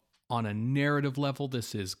how on a narrative level,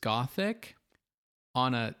 this is Gothic.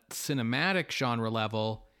 On a cinematic genre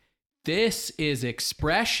level, this is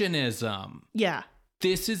Expressionism. Yeah.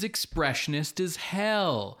 This is Expressionist as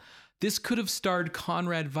hell. This could have starred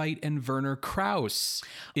Conrad Veidt and Werner Krauss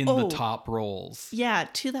in the top roles. Yeah,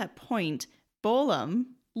 to that point, Bohme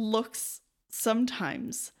looks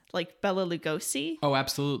sometimes like Bela Lugosi. Oh,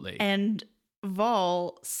 absolutely. And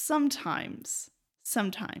Val sometimes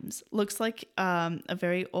looks like a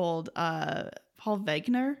very old Paul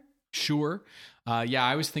Wegener. Sure. Yeah,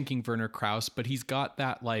 I was thinking Werner Krauss, but he's got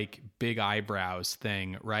that like big eyebrows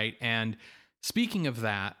thing, right? And speaking of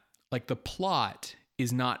that, like the plot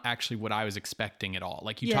is not actually what I was expecting at all.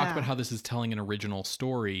 Like you talked about how this is telling an original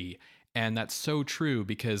story, and that's so true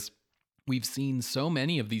because we've seen so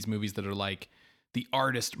many of these movies that are like the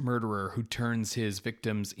artist murderer who turns his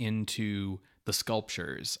victims into the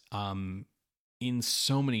sculptures in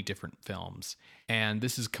so many different films. And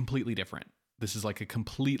this is completely different. This is like a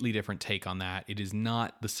completely different take on that. It is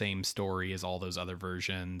not the same story as all those other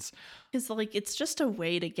versions. Because like it's just a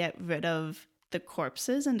way to get rid of the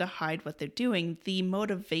corpses and to hide what they're doing. The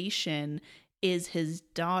motivation is his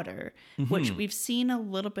daughter, which we've seen a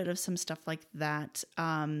little bit of some stuff like that.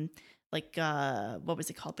 What was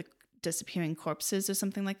it called? The Disappearing Corpses or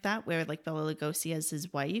something like that, where like Bela Lugosi has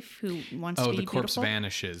his wife who wants to be the corpse beautiful.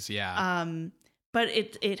 vanishes. Yeah. But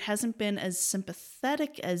it hasn't been as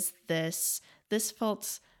sympathetic as this. This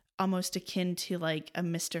felt almost akin to like a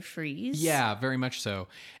Mr. Freeze. Yeah, very much so.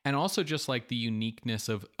 And also just like the uniqueness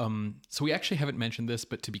of, so we actually haven't mentioned this,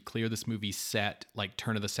 but to be clear, this movie's set like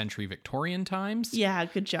turn of the century Victorian times. Yeah,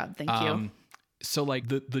 good job. Thank you. So like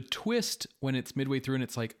the twist when it's midway through and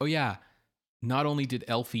it's like, oh yeah, not only did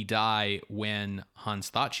Elfie die when Hans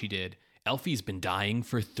thought she did, Elfie's been dying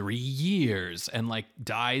for 3 years and like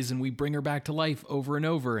dies and we bring her back to life over and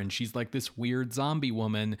over. And she's like this weird zombie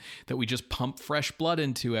woman that we just pump fresh blood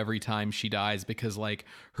into every time she dies because like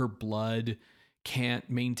her blood can't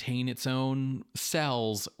maintain its own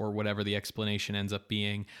cells or whatever the explanation ends up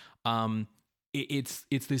being.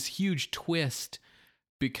 It's this huge twist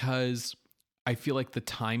because I feel like the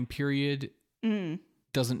time period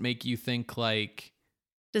doesn't make you think like...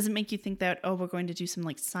 Doesn't make you think that, oh, we're going to do some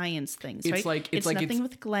like science things, it's right? It's nothing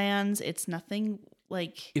with glands. It's nothing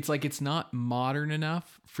like... It's like it's not modern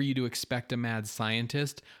enough for you to expect a mad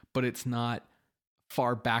scientist, but it's not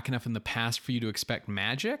far back enough in the past for you to expect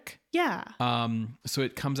magic. Yeah. So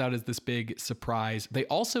it comes out as this big surprise. They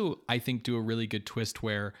also, I think, do a really good twist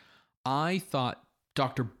where I thought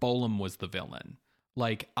Dr. Bohme was the villain.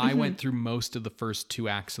 Like, I went through most of the first 2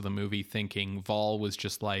 acts of the movie thinking Vol was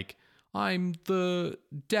just like, I'm the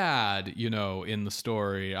dad, you know, in the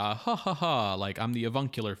story. Ha ha ha. Like, I'm the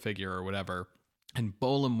avuncular figure or whatever. And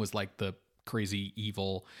Bohme was like the crazy,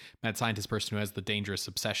 evil mad scientist person who has the dangerous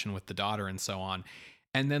obsession with the daughter and so on.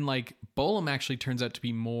 And then, like, Bohme actually turns out to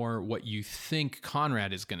be more what you think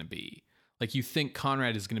Conrad is going to be. Like, you think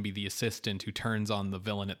Conrad is going to be the assistant who turns on the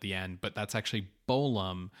villain at the end, but that's actually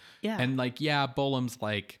Bohme. Yeah. And, like, yeah, Bohme's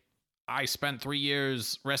like, I spent 3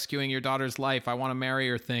 years rescuing your daughter's life. I want to marry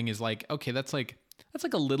her thing is like, okay, that's like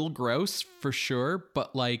a little gross for sure,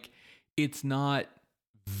 but like it's not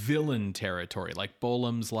villain territory. Like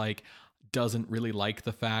Bohme's like doesn't really like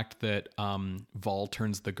the fact that Vol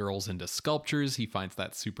turns the girls into sculptures. He finds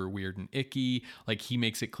that super weird and icky. Like he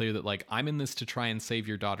makes it clear that like I'm in this to try and save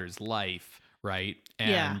your daughter's life, right?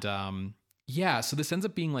 And so this ends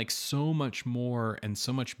up being like so much more and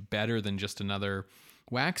so much better than just another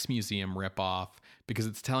Wax Museum ripoff because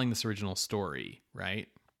it's telling this original story, right?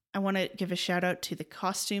 I want to give a shout out to the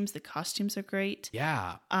costumes. The costumes are great.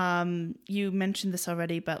 Yeah. You mentioned this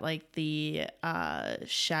already, but like the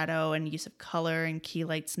shadow and use of color and key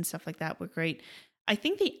lights and stuff like that were great. I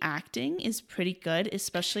think the acting is pretty good,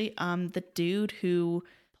 especially the dude who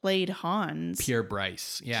played Hans. Pierre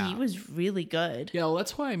Breiss. Yeah. He was really good. Yeah, well,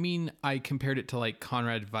 that's why I compared it to like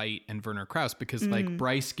Conrad Veidt and Werner Krauss because like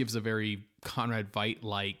Breiss gives a very Conrad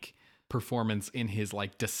Veidt-like performance in his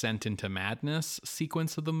like descent into madness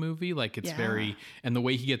sequence of the movie. Like it's very, and the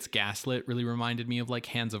way he gets gaslit really reminded me of like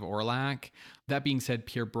Hands of Orlac. That being said,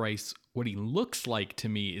 Pierre Breiss, what he looks like to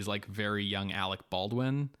me is like very young Alec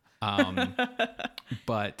Baldwin.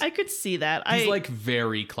 But I could see that. He's like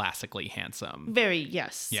very classically handsome. Very,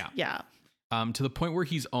 yes. Yeah. Yeah. To the point where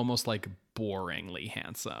he's almost like boringly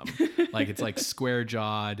handsome. Like it's like square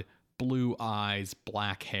jawed, blue eyes,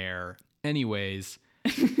 black hair. Anyways,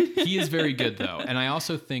 he is very good though. And I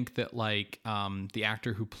also think that like the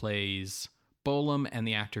actor who plays Bohme and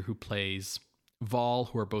the actor who plays Vol,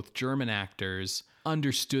 who are both German actors,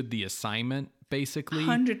 understood the assignment basically.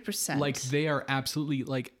 100%. Like they are absolutely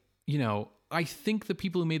like, you know, I think the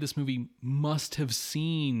people who made this movie must have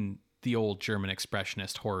seen the old German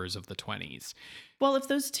expressionist horrors of the 20s. Well, if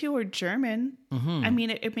those two are German, I mean,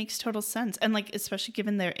 it makes total sense. And like, especially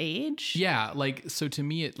given their age. Yeah. Like, so to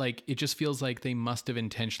me, it just feels like they must have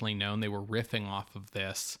intentionally known they were riffing off of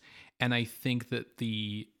this. And I think that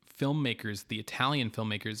the filmmakers, the Italian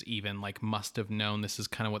filmmakers even like must have known this is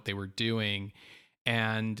kind of what they were doing.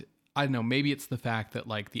 And I don't know, maybe it's the fact that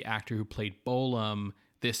like the actor who played Bohme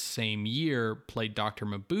this same year played Dr.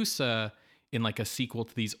 Mabuse in like a sequel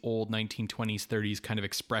to these old 1920s, 30s kind of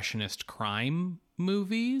expressionist crime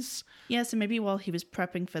movies. Yeah, so maybe while he was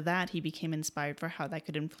prepping for that, he became inspired for how that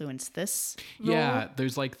could influence this role. Yeah,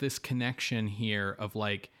 there's like this connection here of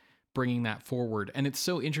like bringing that forward. And it's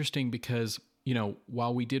so interesting because, you know,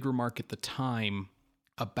 while we did remark at the time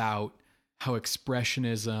about how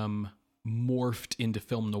expressionism morphed into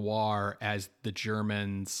film noir as the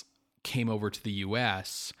Germans came over to the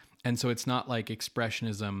US. And so it's not like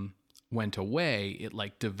expressionism went away. It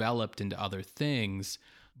like developed into other things,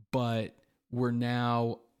 but we're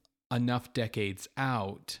now enough decades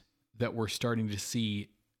out that we're starting to see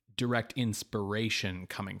direct inspiration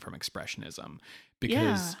coming from Expressionism,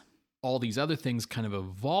 because all these other things kind of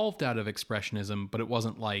evolved out of Expressionism, but it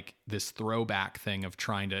wasn't like this throwback thing of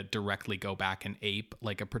trying to directly go back and ape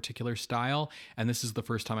like a particular style. And this is the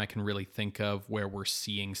first time I can really think of where we're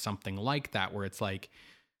seeing something like that, where it's like,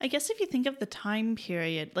 I guess if you think of the time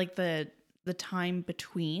period, like the time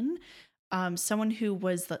between someone who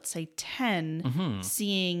was, let's say, 10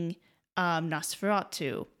 seeing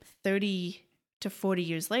Nosferatu, 30 to 40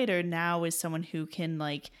 years later now is someone who can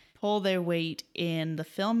like pull their weight in the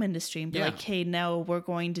film industry and be like, hey, now we're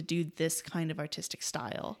going to do this kind of artistic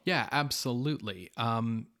style. Yeah, absolutely.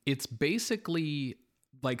 It's basically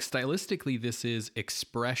like stylistically, this is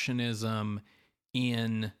Expressionism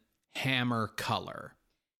in hammer color.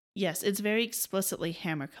 Yes, it's very explicitly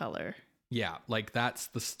hammer color. Yeah, like that's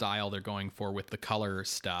the style they're going for with the color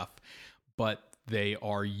stuff, but they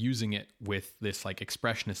are using it with this like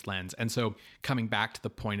expressionist lens. And so coming back to the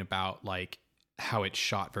point about like how it's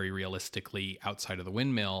shot very realistically outside of the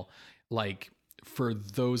windmill, like for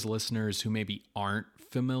those listeners who maybe aren't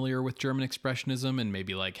familiar with German Expressionism and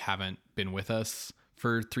maybe like haven't been with us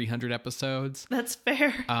for 300 episodes. That's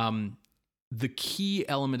fair. The key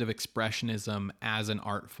element of Expressionism as an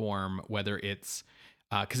art form, whether it's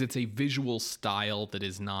because it's a visual style that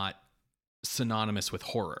is not synonymous with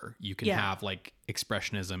horror. You can have like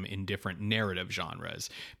Expressionism in different narrative genres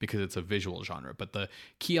because it's a visual genre. But the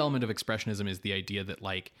key element of Expressionism is the idea that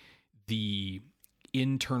like the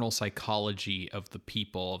internal psychology of the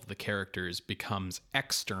people, of the characters, becomes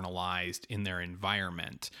externalized in their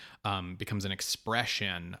environment, becomes an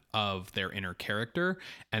expression of their inner character.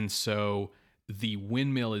 And so the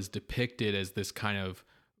windmill is depicted as this kind of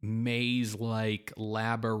maze-like,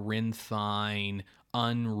 labyrinthine,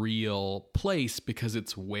 unreal place because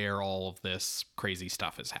it's where all of this crazy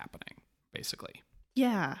stuff is happening, basically.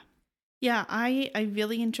 Yeah, I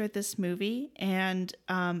really enjoyed this movie, and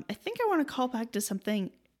I think I want to call back to something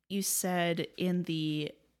you said in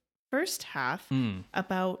the first half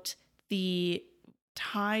about the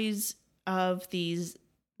ties of these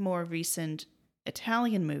more recent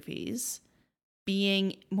Italian movies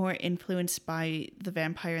being more influenced by The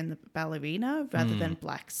Vampire and the Ballerina rather than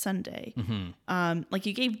Black Sunday. Like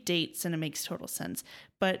you gave dates and it makes total sense.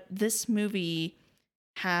 But this movie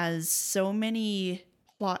has so many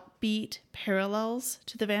plot beat parallels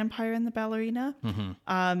to The Vampire and the Ballerina.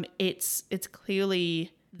 It's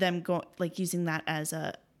clearly them using that as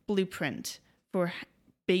a blueprint for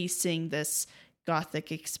basing this Gothic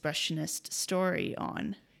expressionist story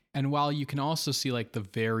on. And while you can also see like the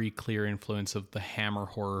very clear influence of the Hammer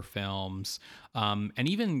horror films, and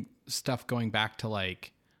even stuff going back to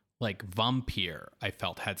like Vampire, I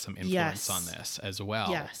felt had some influence on this as well.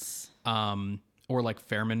 Yes. Or like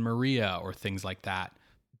Fairman Maria or things like that.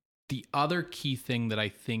 The other key thing that I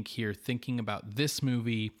think here, thinking about this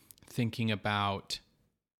movie, thinking about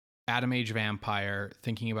Adam Age Vampire,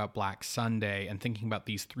 thinking about Black Sunday, and thinking about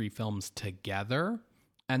these three films together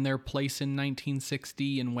and their place in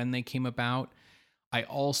 1960 and when they came about, I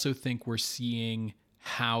also think we're seeing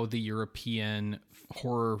how the European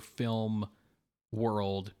horror film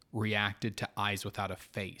world reacted to Eyes Without a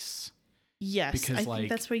Face. Yes, because I think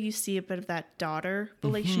that's where you see a bit of that daughter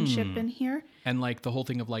relationship in here. And like the whole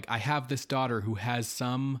thing of like, I have this daughter who has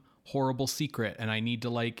some horrible secret and I need to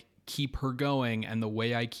like keep her going. And the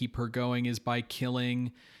way I keep her going is by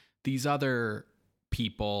killing these other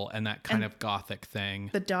people and that kind of Gothic thing.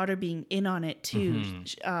 The daughter being in on it too.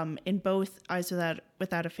 In both Eyes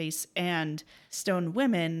Without a Face and Stone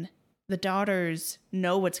Women, the daughters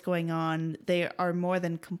know what's going on. They are more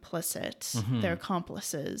than complicit. They're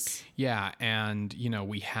accomplices. Yeah, and you know,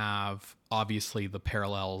 we have obviously the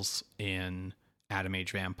parallels in Adam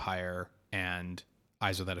Age Vampire and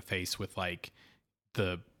Eyes Without a Face with like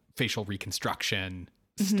the facial reconstruction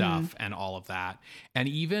stuff and all of that. And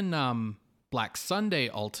even Black Sunday,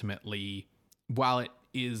 ultimately, while it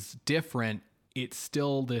is different, it's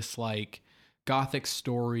still this like Gothic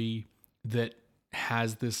story that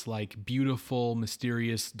has this like beautiful,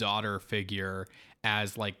 mysterious daughter figure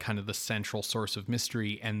as like kind of the central source of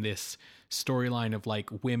mystery, and this storyline of like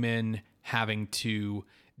women having to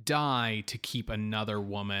die to keep another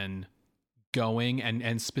woman going,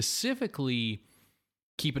 and specifically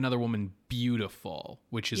keep another woman beautiful,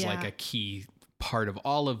 which is like a key part of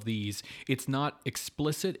all of these. It's not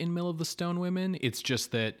explicit in Mill of the Stone Women. It's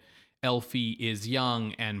just that Elfie is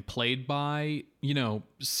young and played by, you know,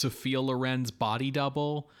 Sophia Loren's body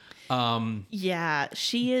double. Yeah,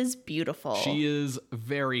 she is beautiful. She is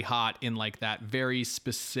very hot in like that very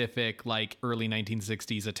specific, like early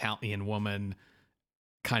 1960s Italian woman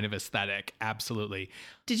kind of aesthetic. Absolutely.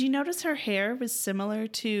 Did you notice her hair was similar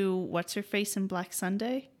to what's her face in Black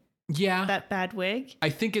Sunday? Yeah. That bad wig? I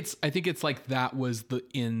think it's like that was the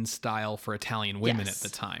in style for Italian women Yes.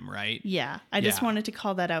 at the time, right? Yeah. I just wanted to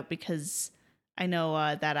call that out because I know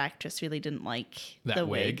that actress really didn't like That the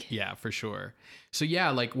wig. Yeah, for sure. So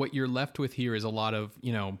yeah, like what you're left with here is a lot of,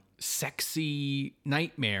 sexy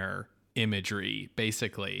nightmare imagery,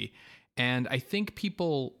 basically. And I think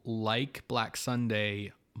people like Black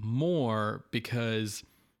Sunday more because,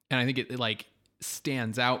 and I think it like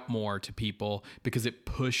stands out more to people because it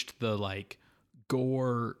pushed the like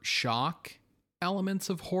gore shock elements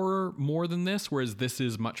of horror more than this, whereas this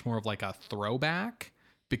is much more of like a throwback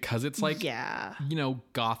because it's like,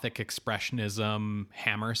 Gothic expressionism,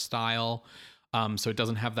 Hammer style. So it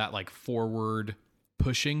doesn't have that like forward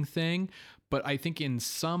pushing thing. But I think in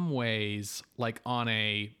some ways, like on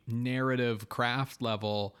a narrative craft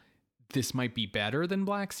level, this might be better than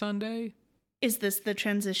Black Sunday. Is this the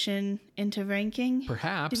transition into ranking?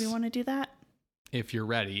 Perhaps. Do we want to do that? If you're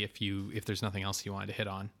ready, if there's nothing else you wanted to hit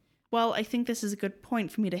on. Well, I think this is a good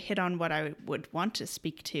point for me to hit on what I would want to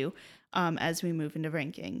speak to as we move into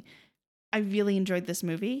ranking. I really enjoyed this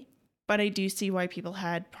movie, but I do see why people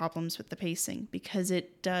had problems with the pacing because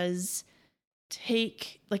it does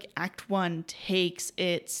take, like, Act 1 takes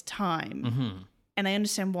its time. Mm-hmm. And I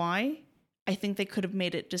understand why. I think they could have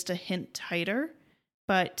made it just a hint tighter,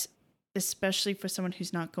 but especially for someone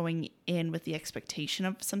who's not going in with the expectation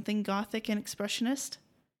of something Gothic and expressionist,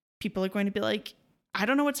 people are going to be like, I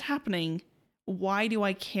don't know what's happening. Why do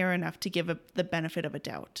I care enough to give the benefit of a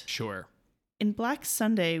doubt? Sure. In Black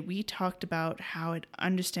Sunday, we talked about how it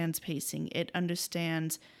understands pacing. It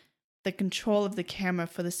understands the control of the camera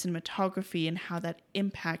for the cinematography and how that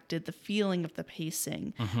impacted the feeling of the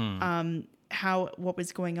pacing. Mm-hmm. How what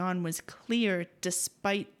was going on was clear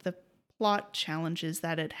despite the plot challenges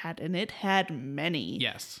that it had, and it had many.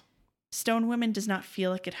 Yes. Stone Women does not feel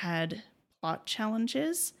like it had plot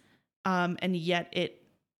challenges, and yet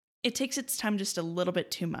it takes its time just a little bit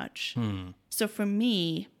too much. So for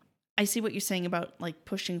me, I see what you're saying about like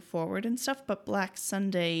pushing forward and stuff, but Black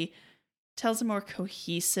Sunday tells a more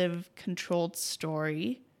cohesive, controlled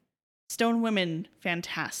story. Stone Women,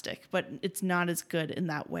 fantastic, but it's not as good in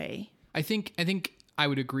that way. I think I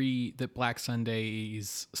would agree that Black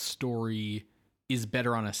Sunday's story is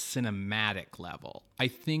better on a cinematic level. I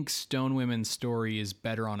think Stone Women's story is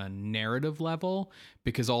better on a narrative level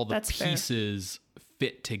because all the pieces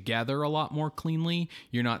fit together a lot more cleanly.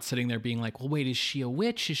 You're not sitting there being like, well, wait, is she a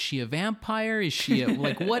witch? Is she a vampire? Is she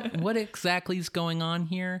like, what exactly is going on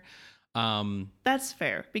here? That's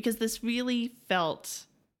fair because this really felt,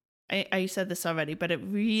 I said this already, but it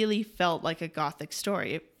really felt like a Gothic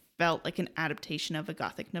story. It felt like an adaptation of a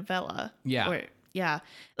Gothic novella. Yeah.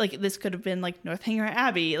 Like this could have been like Northanger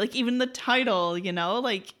Abbey, like even the title,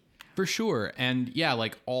 like. For sure. And yeah,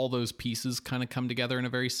 like all those pieces kind of come together in a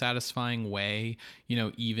very satisfying way.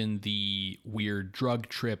 Even the weird drug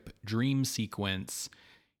trip dream sequence,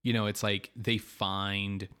 it's like they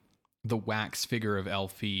find the wax figure of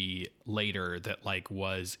Elfie later that like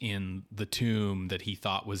was in the tomb that he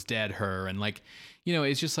thought was dead her. And like,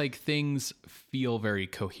 it's just like things feel very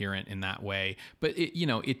coherent in that way, but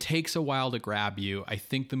it takes a while to grab you. I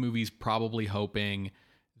think the movie's probably hoping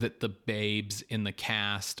that the babes in the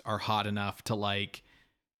cast are hot enough to like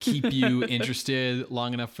keep you interested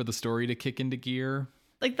long enough for the story to kick into gear.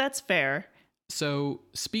 Like that's fair. So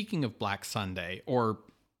speaking of Black Sunday, or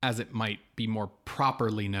as it might be more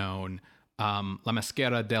properly known, La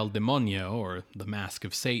Maschera del Demonio, or The Mask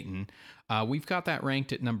of Satan, we've got that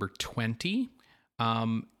ranked at number 20.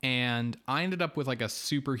 And I ended up with like a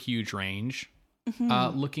super huge range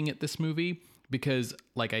looking at this movie because,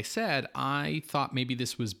 like I said, I thought maybe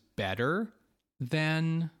this was better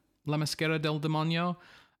than La Maschera del Demonio.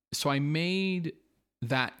 So I made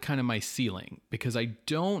that kind of my ceiling because I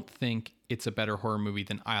don't think it's a better horror movie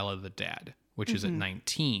than Isle of the Dead, which is at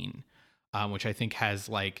 19, which I think has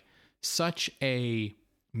like such a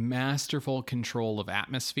masterful control of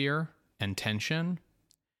atmosphere and tension.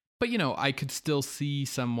 But, I could still see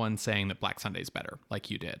someone saying that Black Sunday is better, like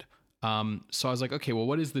you did. So I was like, okay, well,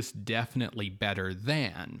 what is this definitely better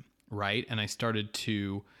than, right? And I started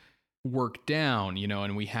to work down,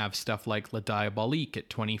 and we have stuff like La Diabolique at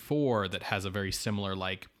 24 that has a very similar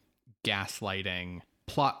like gaslighting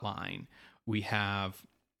plot line. We have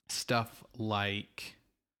stuff like,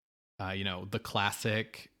 the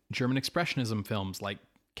classic German expressionism films like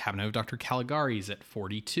Cabinet of Dr. Caligari's at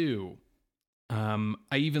 42.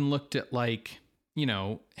 I even looked at like,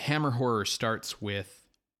 Hammer horror starts with,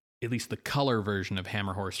 at least the color version of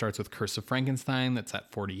Hammer horror starts with Curse of Frankenstein. That's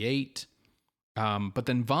at 48. But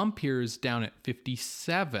then Vampires down at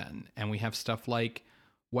 57, and we have stuff like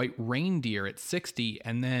White Reindeer at 60,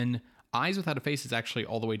 and then Eyes Without a Face is actually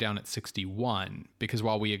all the way down at 61, because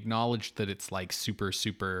while we acknowledge that it's like super,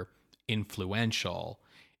 super influential,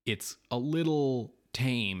 it's a little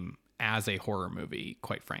tame as a horror movie,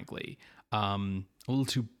 quite frankly. A little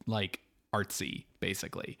too like artsy,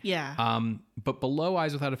 basically. Yeah. But below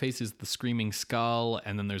Eyes Without a Face is The Screaming Skull,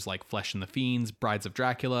 and then there's like Flesh and the Fiends, Brides of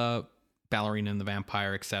Dracula, Ballerina and the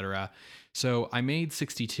Vampire, etc. So I made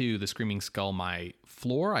 62, The Screaming Skull, my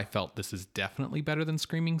floor. I felt this is definitely better than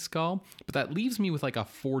Screaming Skull, but that leaves me with like a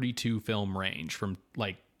 42 film range from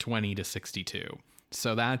like 20 to 62.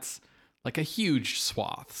 So that's like a huge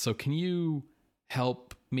swath. So can you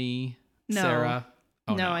help me, Sarah?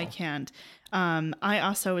 Oh, no, I can't. I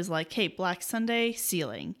also was like, hey, Black Sunday,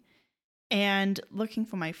 ceiling. And looking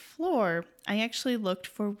for my floor, I actually looked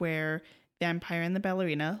for where Vampire and the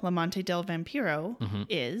Ballerina, L'Amante del Vampiro,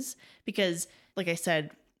 is, because, like I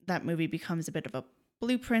said, that movie becomes a bit of a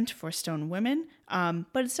blueprint for stone women,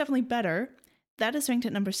 but it's definitely better. That is ranked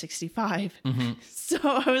at number 65. So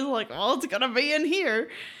I was like, well, it's going to be in here.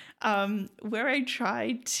 Where I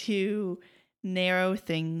tried to narrow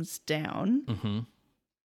things down,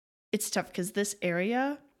 it's tough because this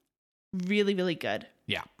area, really, really good.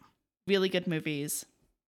 Yeah. Really good movies.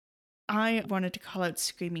 I wanted to call out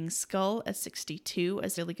Screaming Skull at 62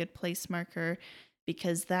 as a really good place marker,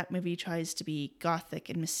 because that movie tries to be gothic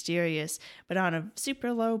and mysterious, but on a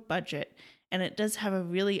super low budget. And it does have a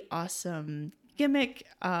really awesome gimmick.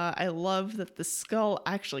 I love that the skull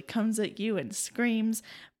actually comes at you and screams,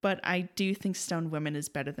 but I do think Stone Women is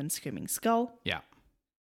better than Screaming Skull. Yeah.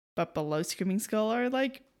 But below Screaming Skull are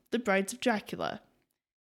like The Brides of Dracula.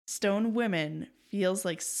 Stone Women feels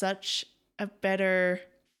like such a better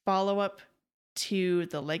follow-up to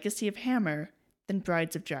The Legacy of Hammer than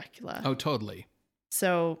Brides of Dracula. Oh, totally.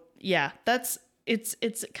 So yeah,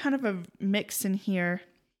 it's kind of a mix in here.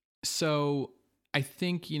 So I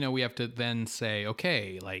think, we have to then say,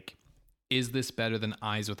 okay, like, is this better than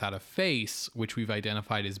Eyes Without a Face, which we've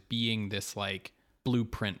identified as being this like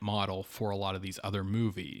blueprint model for a lot of these other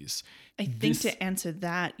movies? I think to answer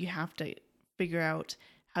that, you have to figure out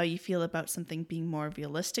how you feel about something being more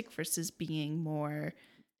realistic versus being more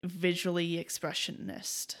visually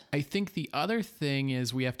expressionist. I think the other thing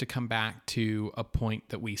is we have to come back to a point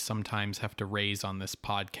that we sometimes have to raise on this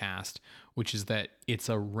podcast, which is that it's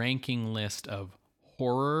a ranking list of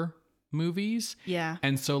horror movies. Yeah.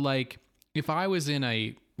 And so like if I was in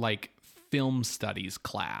a like film studies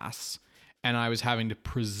class and I was having to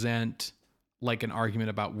present like an argument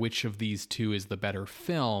about which of these two is the better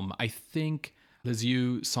film, I think Les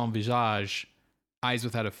Yeux Sans Visage, Eyes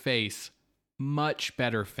Without a Face, much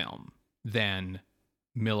better film than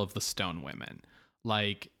Mill of the Stone Women.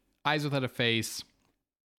 Like Eyes Without a Face,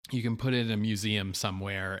 you can put it in a museum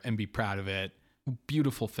somewhere and be proud of it.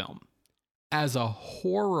 Beautiful film. As a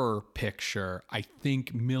horror picture, I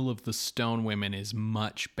think Mill of the Stone Women is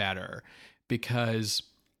much better, because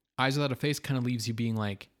Eyes Without a Face kind of leaves you being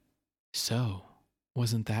like, so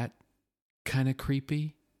wasn't that kind of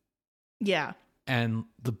creepy? Yeah. And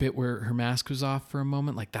the bit where her mask was off for a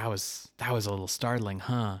moment, like that was a little startling,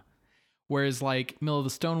 huh? Whereas like Mill of the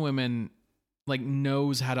Stone Women like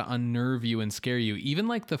knows how to unnerve you and scare you. Even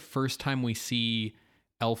like the first time we see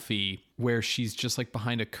Elfie, where she's just like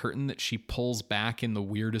behind a curtain that she pulls back in the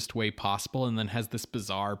weirdest way possible and then has this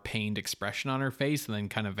bizarre pained expression on her face and then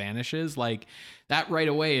kind of vanishes. Like that right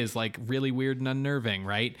away is like really weird and unnerving,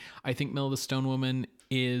 right? I think Mill of the Stone Woman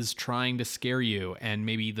is trying to scare you, and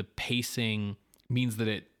maybe the pacing means that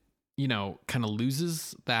it, kind of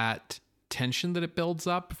loses that tension that it builds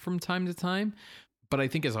up from time to time. But I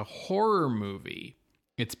think as a horror movie,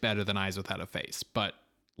 it's better than Eyes Without a Face. But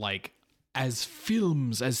like as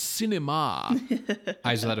films, as cinema,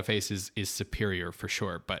 Eyes Without a Face is superior for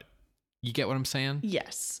sure. But you get what I'm saying?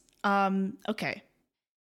 Yes. Okay.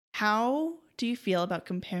 How do you feel about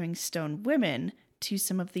comparing Stone Women to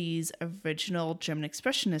some of these original German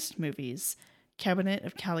Expressionist movies? Cabinet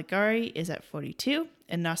of Caligari is at 42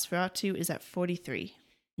 and Nosferatu is at 43.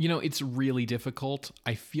 It's really difficult.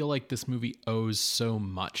 I feel like this movie owes so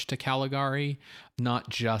much to Caligari, not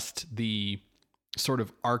just the sort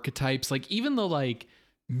of archetypes, like even the like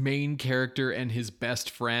main character and his best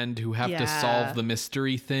friend who have to solve the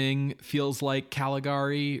mystery thing feels like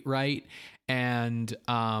Caligari, right? And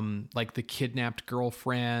like the kidnapped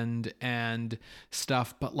girlfriend and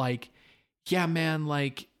stuff. But like, yeah, man,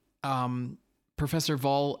 like Professor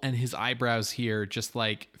Vol and his eyebrows here just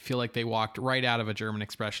like feel like they walked right out of a German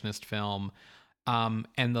Expressionist film.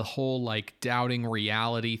 And the whole like doubting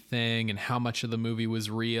reality thing and how much of the movie was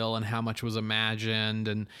real and how much was imagined.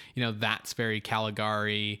 And, that's very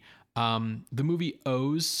Caligari. The movie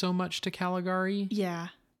owes so much to Caligari. Yeah.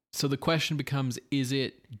 So the question becomes, is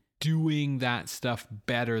it doing that stuff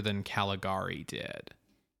better than Caligari did?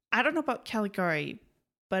 I don't know about Caligari,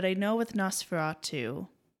 but I know with Nosferatu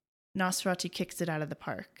kicks it out of the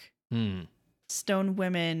park. Stone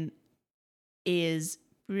Women is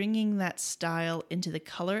bringing that style into the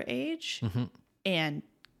color age and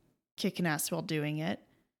kicking ass while doing it.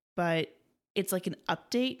 But it's like an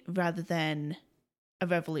update rather than a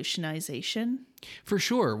revolutionization. For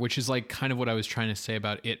sure, which is like kind of what I was trying to say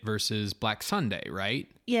about it versus Black Sunday, right?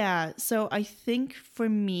 Yeah, so I think for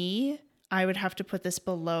me, I would have to put this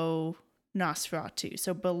below Nosferatu,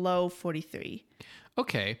 so below 43.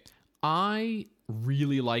 Okay, I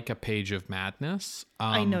really like A Page of Madness.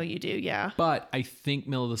 I know you do, yeah. But I think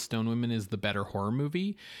Mill of the Stone Women is the better horror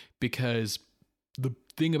movie because the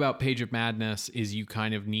thing about Page of Madness is you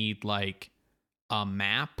kind of need like a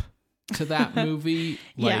map to that movie.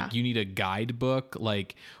 Like you need a guidebook,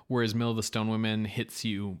 like whereas Mill of the Stone Women hits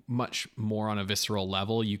you much more on a visceral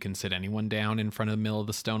level. You can sit anyone down in front of Mill of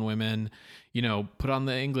the Stone Women, put on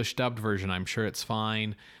the English dubbed version. I'm sure it's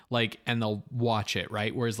fine. Like, and they'll watch it,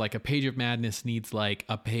 right? Whereas like A Page of Madness needs like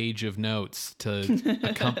a page of notes to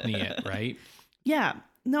accompany it, right? Yeah.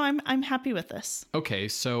 No, I'm happy with this. Okay,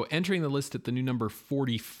 so entering the list at the new number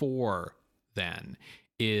 44 then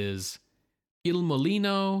is Il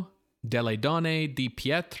Mulino, Delle Donne di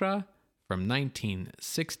Pietra from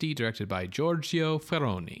 1960, directed by Giorgio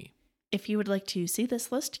Ferroni. If you would like to see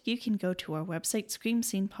this list, you can go to our website,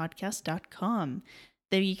 screamscenepodcast.com.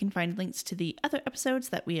 There you can find links to the other episodes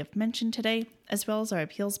that we have mentioned today, as well as our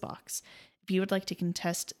appeals box. If you would like to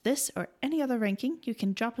contest this or any other ranking, you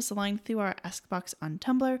can drop us a line through our Ask box on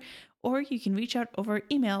Tumblr, or you can reach out over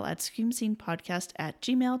email at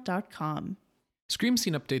screamscenepodcast@gmail.com. Scream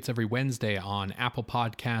Scene updates every Wednesday on Apple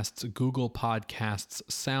Podcasts, Google Podcasts,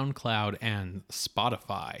 SoundCloud, and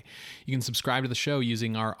Spotify. You can subscribe to the show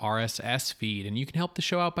using our RSS feed, and you can help the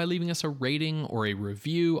show out by leaving us a rating or a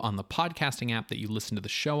review on the podcasting app that you listen to the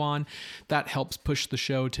show on. That helps push the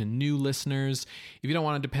show to new listeners. If you don't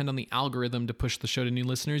want to depend on the algorithm to push the show to new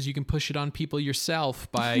listeners, you can push it on people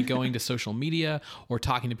yourself by going to social media or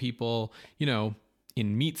talking to people, in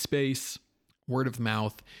meat space. Word of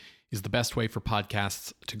mouth is the best way for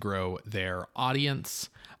podcasts to grow their audience.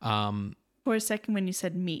 For a second, when you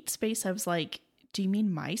said meat space, I was like, do you mean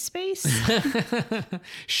MySpace?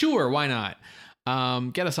 Sure, why not?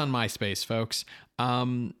 Get us on MySpace, folks.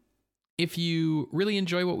 If you really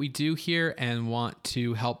enjoy what we do here and want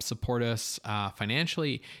to help support us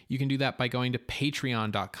financially, you can do that by going to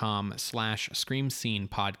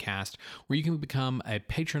patreon.com/screamscenepodcast, where you can become a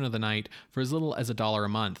patron of the night for as little as $1 a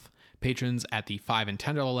month. Patrons at the $5 and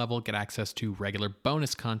 $10 level get access to regular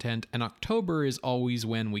bonus content, and October is always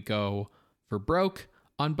when we go for broke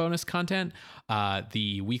on bonus content.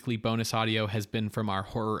 The weekly bonus audio has been from our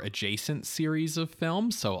horror adjacent series of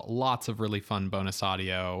films, so lots of really fun bonus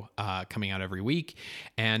audio coming out every week.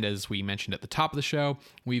 And as we mentioned at the top of the show,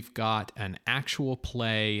 we've got an actual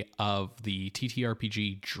play of the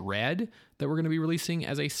TTRPG Dread that we're going to be releasing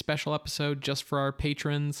as a special episode just for our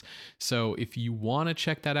patrons. So if you want to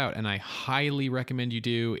check that out, and I highly recommend you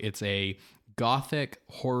do, it's a Gothic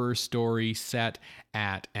horror story set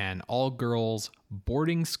at an all-girls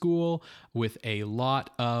boarding school with a lot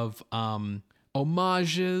of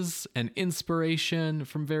homages and inspiration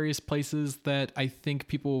from various places that I think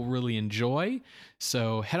people will really enjoy.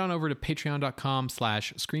 So head on over to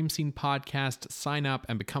patreon.com/screamscenepodcast, sign up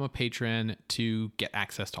and become a patron to get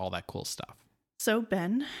access to all that cool stuff. So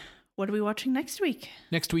Ben, what are we watching next week?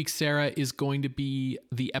 Next week, Sarah, is going to be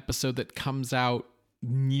the episode that comes out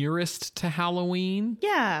nearest to Halloween.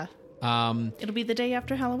 Yeah. It'll be the day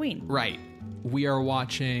after Halloween. Right. We are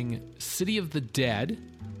watching City of the Dead.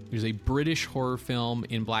 There's a British horror film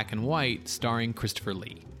in black and white starring Christopher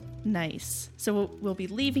Lee. Nice. So we'll be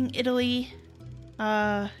leaving Italy.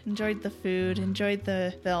 Enjoyed the food, enjoyed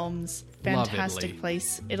the films. Fantastic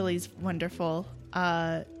place. Italy's wonderful.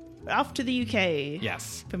 Off to the UK.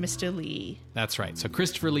 Yes. For Mr. Lee. That's right. So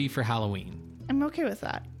Christopher Lee for Halloween. I'm okay with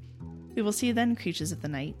that. We will see you then, creatures of the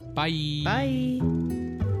night. Bye. Bye.